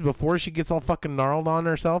kitchen scenes before she gets all fucking gnarled on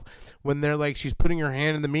herself, when they're like, she's putting her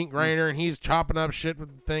hand in the meat grinder and he's chopping up shit with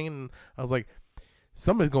the thing. And I was like,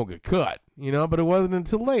 somebody's going to get cut, you know, but it wasn't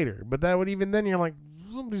until later. But that would, even then you're like,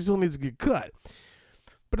 somebody still needs to get cut.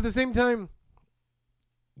 But at the same time,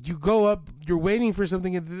 you go up, you're waiting for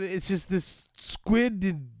something. It's just this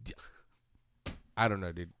squid. I don't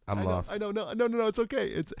know, dude. I'm lost. I don't know. No, it's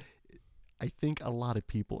okay. I think a lot of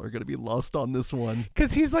people are going to be lost on this one.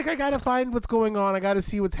 Because he's like, I got to find what's going on. I got to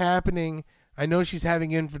see what's happening. I know she's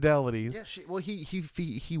having infidelities. Yeah,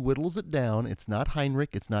 he whittles it down. It's not Heinrich.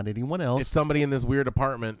 It's not anyone else. It's somebody in this weird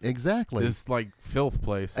apartment. Exactly. This, like, filth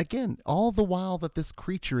place. Again, all the while that this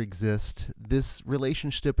creature exists, this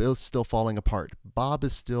relationship is still falling apart. Bob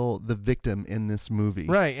is still the victim in this movie.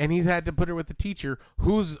 Right, and he's had to put her with the teacher,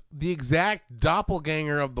 who's the exact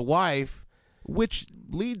doppelganger of the wife. Which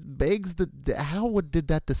begs did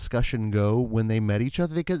that discussion go when they met each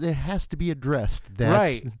other? Because it has to be addressed.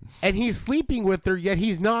 Right. And he's sleeping with her, yet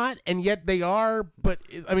he's not, and yet they are. But,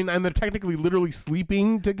 I mean, and they're technically literally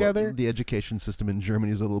sleeping together. Well, the education system in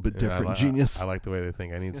Germany is a little bit Yeah, different. Genius. I like the way they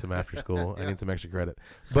think. I need some after school. I need some extra credit.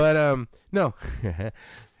 But, no.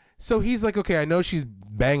 So he's like, okay, I know she's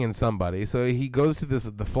banging somebody. So he goes to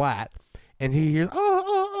the flat, and he hears,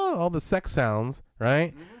 all the sex sounds,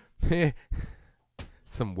 right?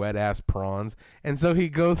 Some wet ass prawns, and so he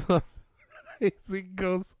goes up. He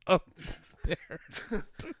goes up there.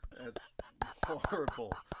 That's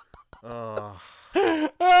horrible.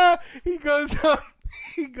 He goes up.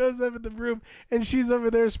 He goes up in the room, and she's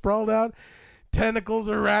over there sprawled out. Tentacles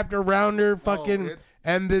are wrapped around her, fucking,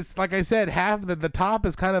 and this, like I said, half the top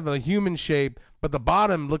is kind of a human shape, but the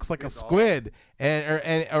bottom looks like a squid,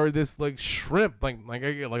 or this like shrimp, like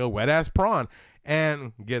a wet ass prawn.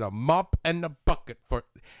 And get a mop and a bucket for it.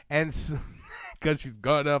 And so, because she's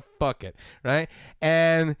gonna fuck it, right?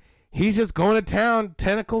 And he's just going to town,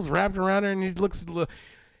 tentacles wrapped around her, and he looks.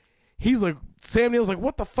 He's like, Sam Neill's like,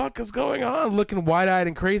 what the fuck is going on? Looking wide-eyed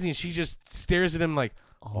and crazy, and she just stares at him like,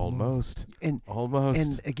 almost. And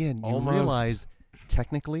again, you almost. realize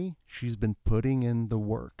technically she's been putting in the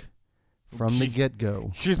work from the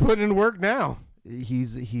get-go. She's putting in work now.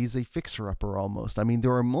 He's a fixer-upper almost. I mean,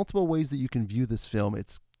 there are multiple ways that you can view this film.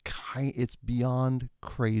 It's beyond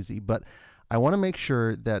crazy, but I want to make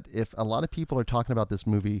sure that if a lot of people are talking about this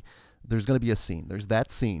movie, there's going to be a scene. There's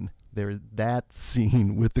that scene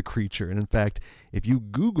with the creature. And in fact, if you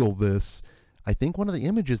Google this, I think one of the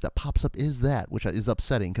images that pops up is that, which is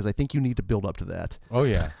upsetting because I think you need to build up to that. Oh,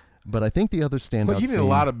 yeah. But I think the other standout But you need scene, a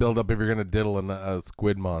lot of build up if you're going to diddle a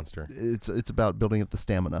squid monster. It's about building up the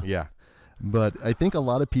stamina. Yeah. But I think a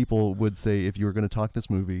lot of people would say if you were going to talk this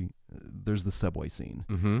movie, there's the subway scene.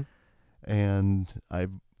 Mm-hmm. And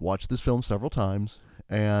I've watched this film several times,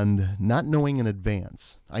 and not knowing in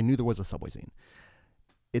advance, I knew there was a subway scene.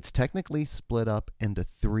 It's technically split up into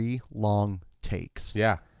 3 long takes.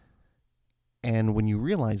 Yeah. And when you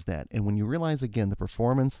realize that, and when you realize, again, the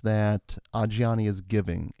performance that Adjiani is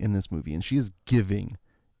giving in this movie, and she is giving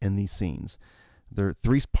in these scenes, there are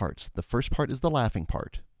 3 parts. The first part is the laughing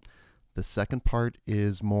part. The second part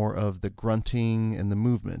is more of the grunting and the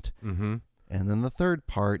movement. Mm-hmm. And then the third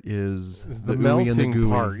part is the ooey melting and the gooey.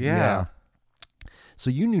 part. Yeah. So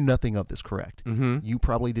you knew nothing of this, correct? Mm-hmm. You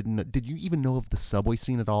probably didn't know. Did you even know of the subway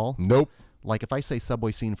scene at all? Nope. Like if I say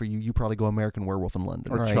subway scene for you, you probably go American Werewolf in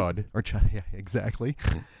London. Or right? Chud. Or Chud, yeah, exactly.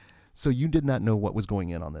 So you did not know what was going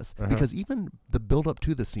in on this. Because even the build up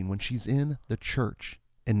to the scene, when she's in the church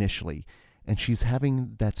initially, and she's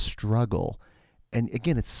having that struggle, and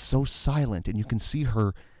again, it's so silent, and you can see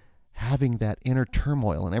her having that inner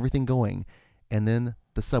turmoil and everything going, and then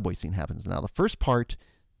the subway scene happens. Now, the first part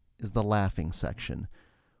is the laughing section,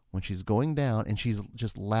 when she's going down, and she's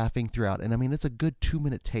just laughing throughout. And I mean, it's a good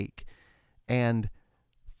 2-minute take. And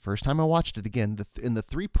first time I watched it again, in the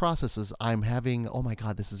 3 processes, I'm having, oh my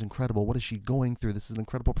God, this is incredible. What is she going through? This is an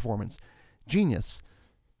incredible performance. Genius.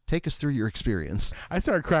 Take us through your experience. I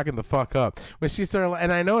started cracking the fuck up when she started,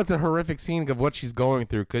 and I know it's a horrific scene of what she's going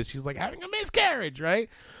through because she's like having a miscarriage, right?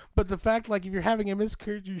 But the fact, like, if you're having a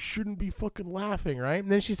miscarriage, you shouldn't be fucking laughing, right?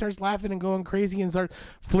 And then she starts laughing and going crazy and starts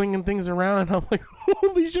flinging things around. I'm like,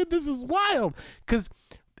 holy shit, this is wild, because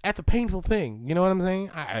that's a painful thing. You know what I'm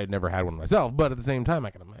saying? I never had one myself, but at the same time, I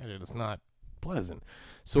can imagine it's not pleasant.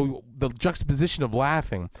 So the juxtaposition of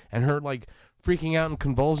laughing and her like freaking out in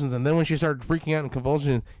convulsions, and then when she started freaking out in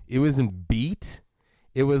convulsions, it was in beat.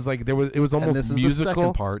 It was like it was almost this is musical. The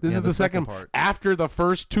second part. This is the second part. After the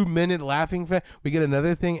first 2-minute laughing we get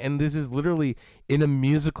another thing, and this is literally in a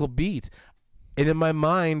musical beat. And in my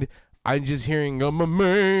mind, I'm just hearing I'm a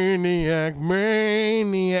maniac,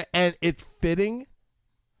 and it's fitting.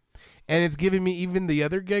 And it's giving me even the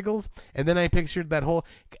other giggles. And then I pictured that whole,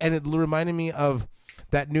 and it reminded me of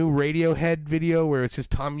that new Radiohead video where it's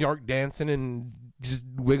just Tom York dancing and just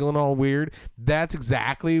wiggling all weird. That's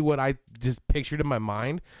exactly what I just pictured in my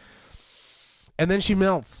mind. And then she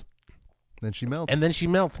melts. Then she melts. And then she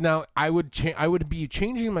melts. Now I would be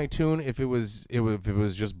changing my tune if it was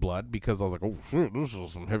just blood, because I was like, oh shit, this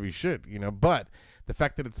is some heavy shit, you know. But the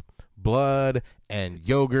fact that it's blood and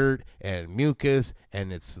yogurt and mucus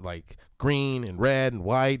and it's like green and red and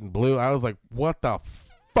white and blue, I was like, what the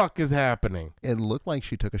fuck is happening? It looked like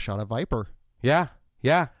she took a shot of Viper. Yeah.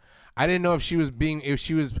 I didn't know if she was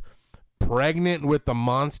pregnant with the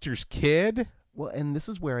monster's kid. Well, and this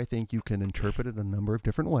is where I think you can interpret it a number of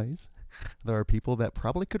different ways. There are people that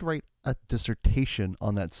probably could write a dissertation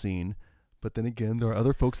on that scene, but then again, there are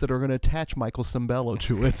other folks that are going to attach Michael Sembello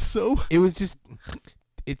to it. So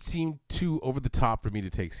it seemed too over the top for me to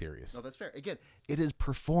take serious. No, that's fair. Again, it is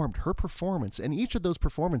performed. Her performance, and each of those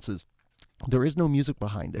performances, there is no music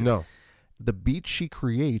behind it. No. The beat she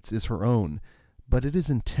creates is her own, but it is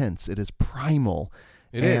intense. It is primal.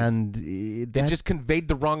 It just conveyed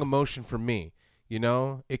the wrong emotion for me. You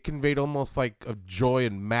know, it conveyed almost like a joy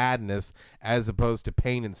and madness as opposed to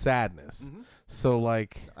pain and sadness. Mm-hmm. So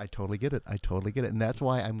like, I totally get it. And that's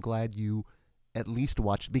why I'm glad you at least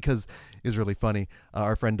watched, because it was really funny.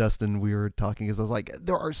 Our friend Dustin, we were talking, because I was like,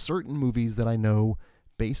 there are certain movies that I know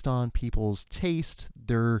based on people's taste,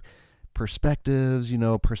 their perspectives, you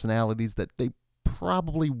know, personalities, that they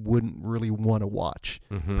probably wouldn't really want to watch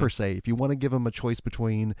per se. If you want to give them a choice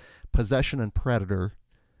between Possession and Predator,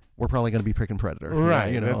 we're probably going to be picking Predator.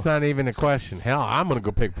 Right. You know? That's not even a question. Hell, I'm going to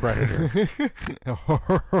go pick Predator.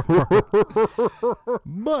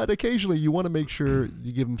 But occasionally you want to make sure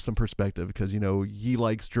you give him some perspective, because, you know, he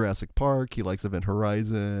likes Jurassic Park. He likes Event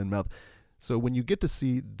Horizon. So when you get to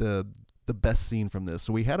see the best scene from this,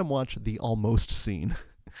 so we had him watch the almost scene.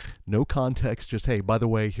 No context, just, hey, by the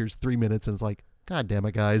way, here's 3 minutes, and it's like, God damn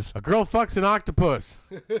it, guys. A girl fucks an octopus.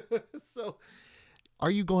 So, are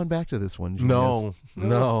you going back to this one, Genius?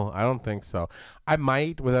 No, I don't think so. I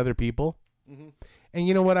might with other people. Mm-hmm. And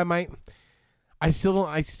you know what? I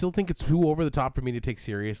still think it's too over the top for me to take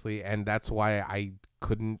seriously, and that's why I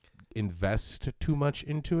couldn't invest too much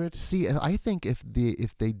into it. See, I think if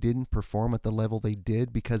they didn't perform at the level they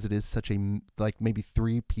did, because it is such like maybe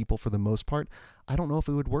 3 people for the most part, I don't know if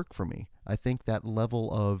it would work for me. I think that level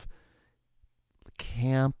of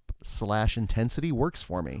camp / intensity works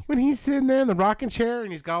for me. When he's sitting there in the rocking chair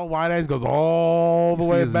and he's got all wide eyes, goes all the You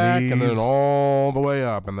see way his back and then knees. all the way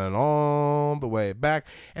up and then all the way back.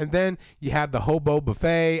 And then you have the hobo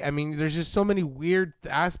buffet. I mean, there's just so many weird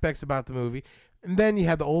aspects about the movie. And then you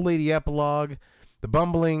have the old lady epilogue, the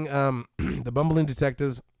bumbling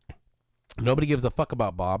detectives. Nobody gives a fuck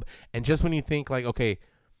about Bob. And just when you think like, okay,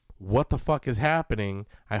 what the fuck is happening?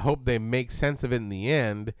 I hope they make sense of it in the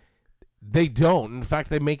end. They don't. In fact,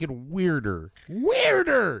 they make it weirder.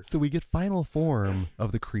 Weirder! So we get final form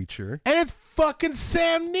of the creature. And it's fucking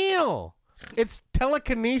Sam Neill. It's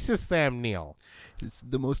telekinesis Sam Neill. It's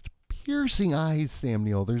the most piercing eyes, Sam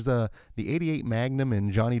Neill. There's the 88 Magnum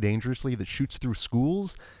in Johnny Dangerously that shoots through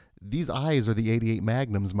schools. These eyes are the 88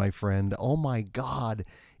 Magnums, my friend. Oh my God.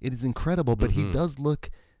 It is incredible, but he does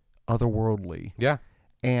look otherworldly. Yeah.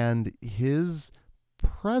 And his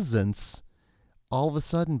presence all of a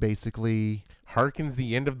sudden basically Harkens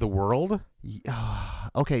the end of the world.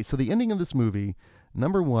 okay, so the ending of this movie,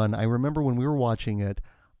 number one, I remember when we were watching it,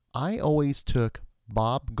 I always took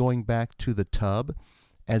Bob going back to the tub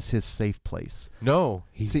as his safe place. No.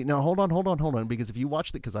 See, now hold on, because if you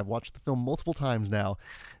watched it, because I've watched the film multiple times now,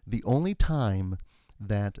 the only time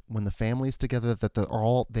that when the family's together that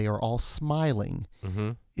they are all smiling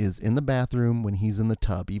is in the bathroom when he's in the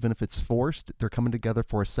tub. Even if it's forced, they're coming together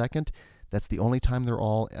for a second. That's the only time they're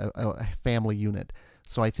all a family unit.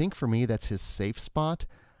 So I think for me, that's his safe spot.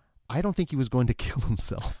 I don't think he was going to kill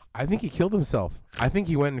himself. I think he killed himself. I think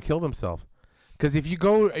he went and killed himself. Because if you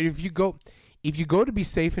go to be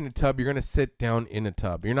safe in a tub, you're gonna sit down in a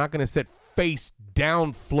tub. You're not gonna sit face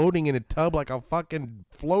down floating in a tub like a fucking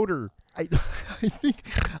floater.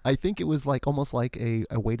 I think it was like almost like a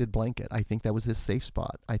weighted blanket. I think that was his safe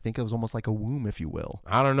spot. I think it was almost like a womb, if you will.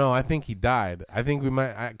 I don't know. I think he died. I think we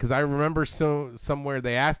might, because I remember somewhere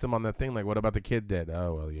they asked him on that thing, like, what about the kid dead?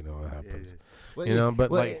 Oh, well, you know, it happens. Well, you know,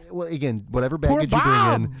 but well, again, whatever Poor baggage you bring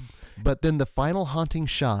Bob! in. But then the final haunting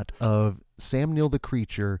shot of Sam Neill the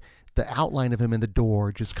creature, the outline of him in the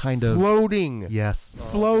door, just kind of floating. Yes.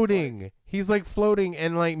 Floating. He's like floating,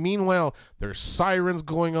 and like meanwhile, there's sirens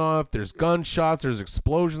going off, there's gunshots, there's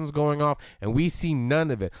explosions going off, and we see none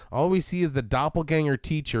of it. All we see is the doppelganger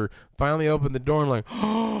teacher finally open the door and like,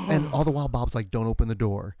 and all the while Bob's like, "Don't open the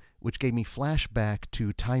door," which gave me flashback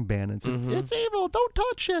to Time Bandits. It's evil. Don't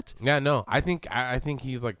touch it. Yeah, no, I think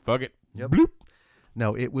he's like, fuck it. Yep. Bloop.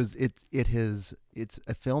 No, it's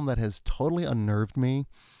a film that has totally unnerved me.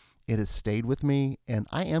 It has stayed with me, and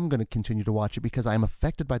I am going to continue to watch it because I'm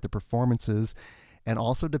affected by the performances, and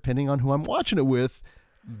also depending on who I'm watching it with,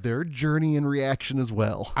 their journey and reaction as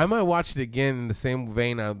well. I might watch it again in the same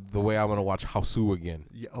vein of the way I want to watch Hausu again.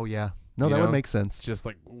 Yeah, oh yeah, no, You that know? would make sense. It's just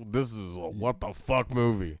like, this is a what the fuck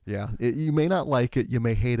movie. Yeah, you may not like it, you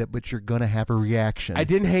may hate it, but you're gonna have a reaction. I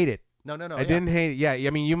didn't hate it. No, I didn't hate it. Yeah, I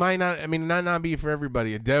mean, you might not. I mean, it might not be for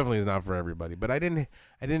everybody. It definitely is not for everybody. But I didn't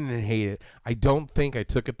hate it. I don't think I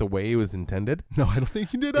took it the way it was intended. No, I don't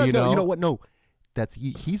think you did. You No, know? you know what? No,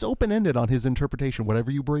 he's open ended on his interpretation.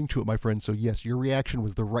 Whatever you bring to it, my friend. So yes, your reaction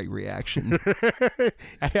was the right reaction.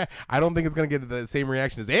 I don't think it's gonna get the same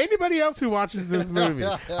reaction as anybody else who watches this movie.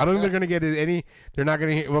 I don't think they're gonna get any. They're not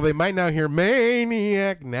gonna hear. Well, they might now hear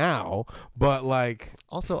Maniac now, but like.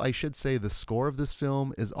 Also, I should say the score of this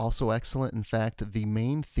film is also excellent. In fact, the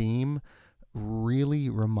main theme really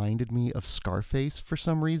reminded me of Scarface for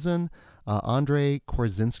some reason. Andrei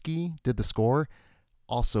Korzinski did the score.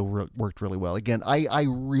 Also worked really well. Again, I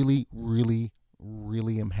really, really,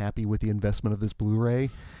 really am happy with the investment of this Blu-ray.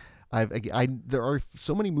 There are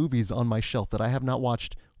so many movies on my shelf that I have not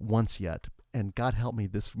watched once yet. And God help me,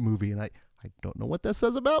 this movie, and I don't know what that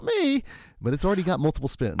says about me, but it's already got multiple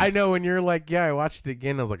spins. I know when you're like, yeah, I watched it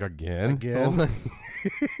again. I was like, again.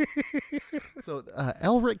 So,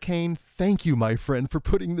 Elric Kane, thank you, my friend, for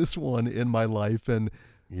putting this one in my life and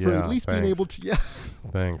for at least being able to. Yeah,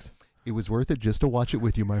 thanks. It was worth it just to watch it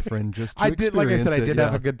with you, my friend. Just to I did, like I said, I did yeah.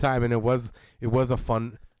 have a good time, and it was a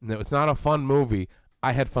fun. No, it's not a fun movie.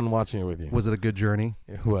 I had fun watching it with you. Was it a good journey?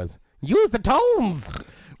 It was. Use the tones.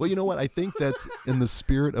 Well, you know what? I think that's in the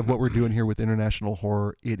spirit of what we're doing here with international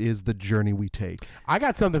horror. It is the journey we take. I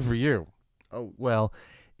got something for you. Oh, well,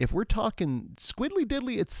 if we're talking Squiddly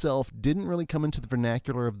Diddly itself didn't really come into the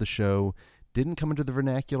vernacular of the show, didn't come into the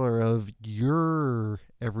vernacular of your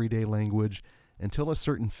everyday language until a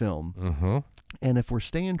certain film. Mm-hmm. And if we're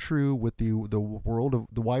staying true with the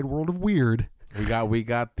wide world of weird, we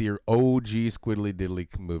got the OG Squiddly Diddly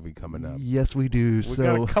movie coming up. Yes, we do.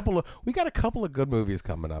 We got a couple of good movies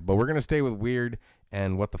coming up, but we're gonna stay with weird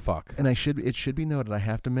and what the fuck. And it should be noted, I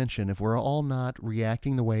have to mention, if we're all not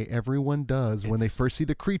reacting the way everyone does when they first see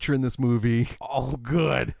the creature in this movie. All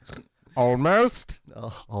good. Almost.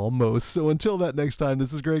 Almost. So until that next time,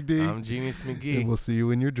 this is Greg D. I'm Genius McGee. And we'll see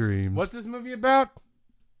you in your dreams. What's this movie about?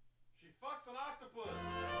 She fucks an octopus.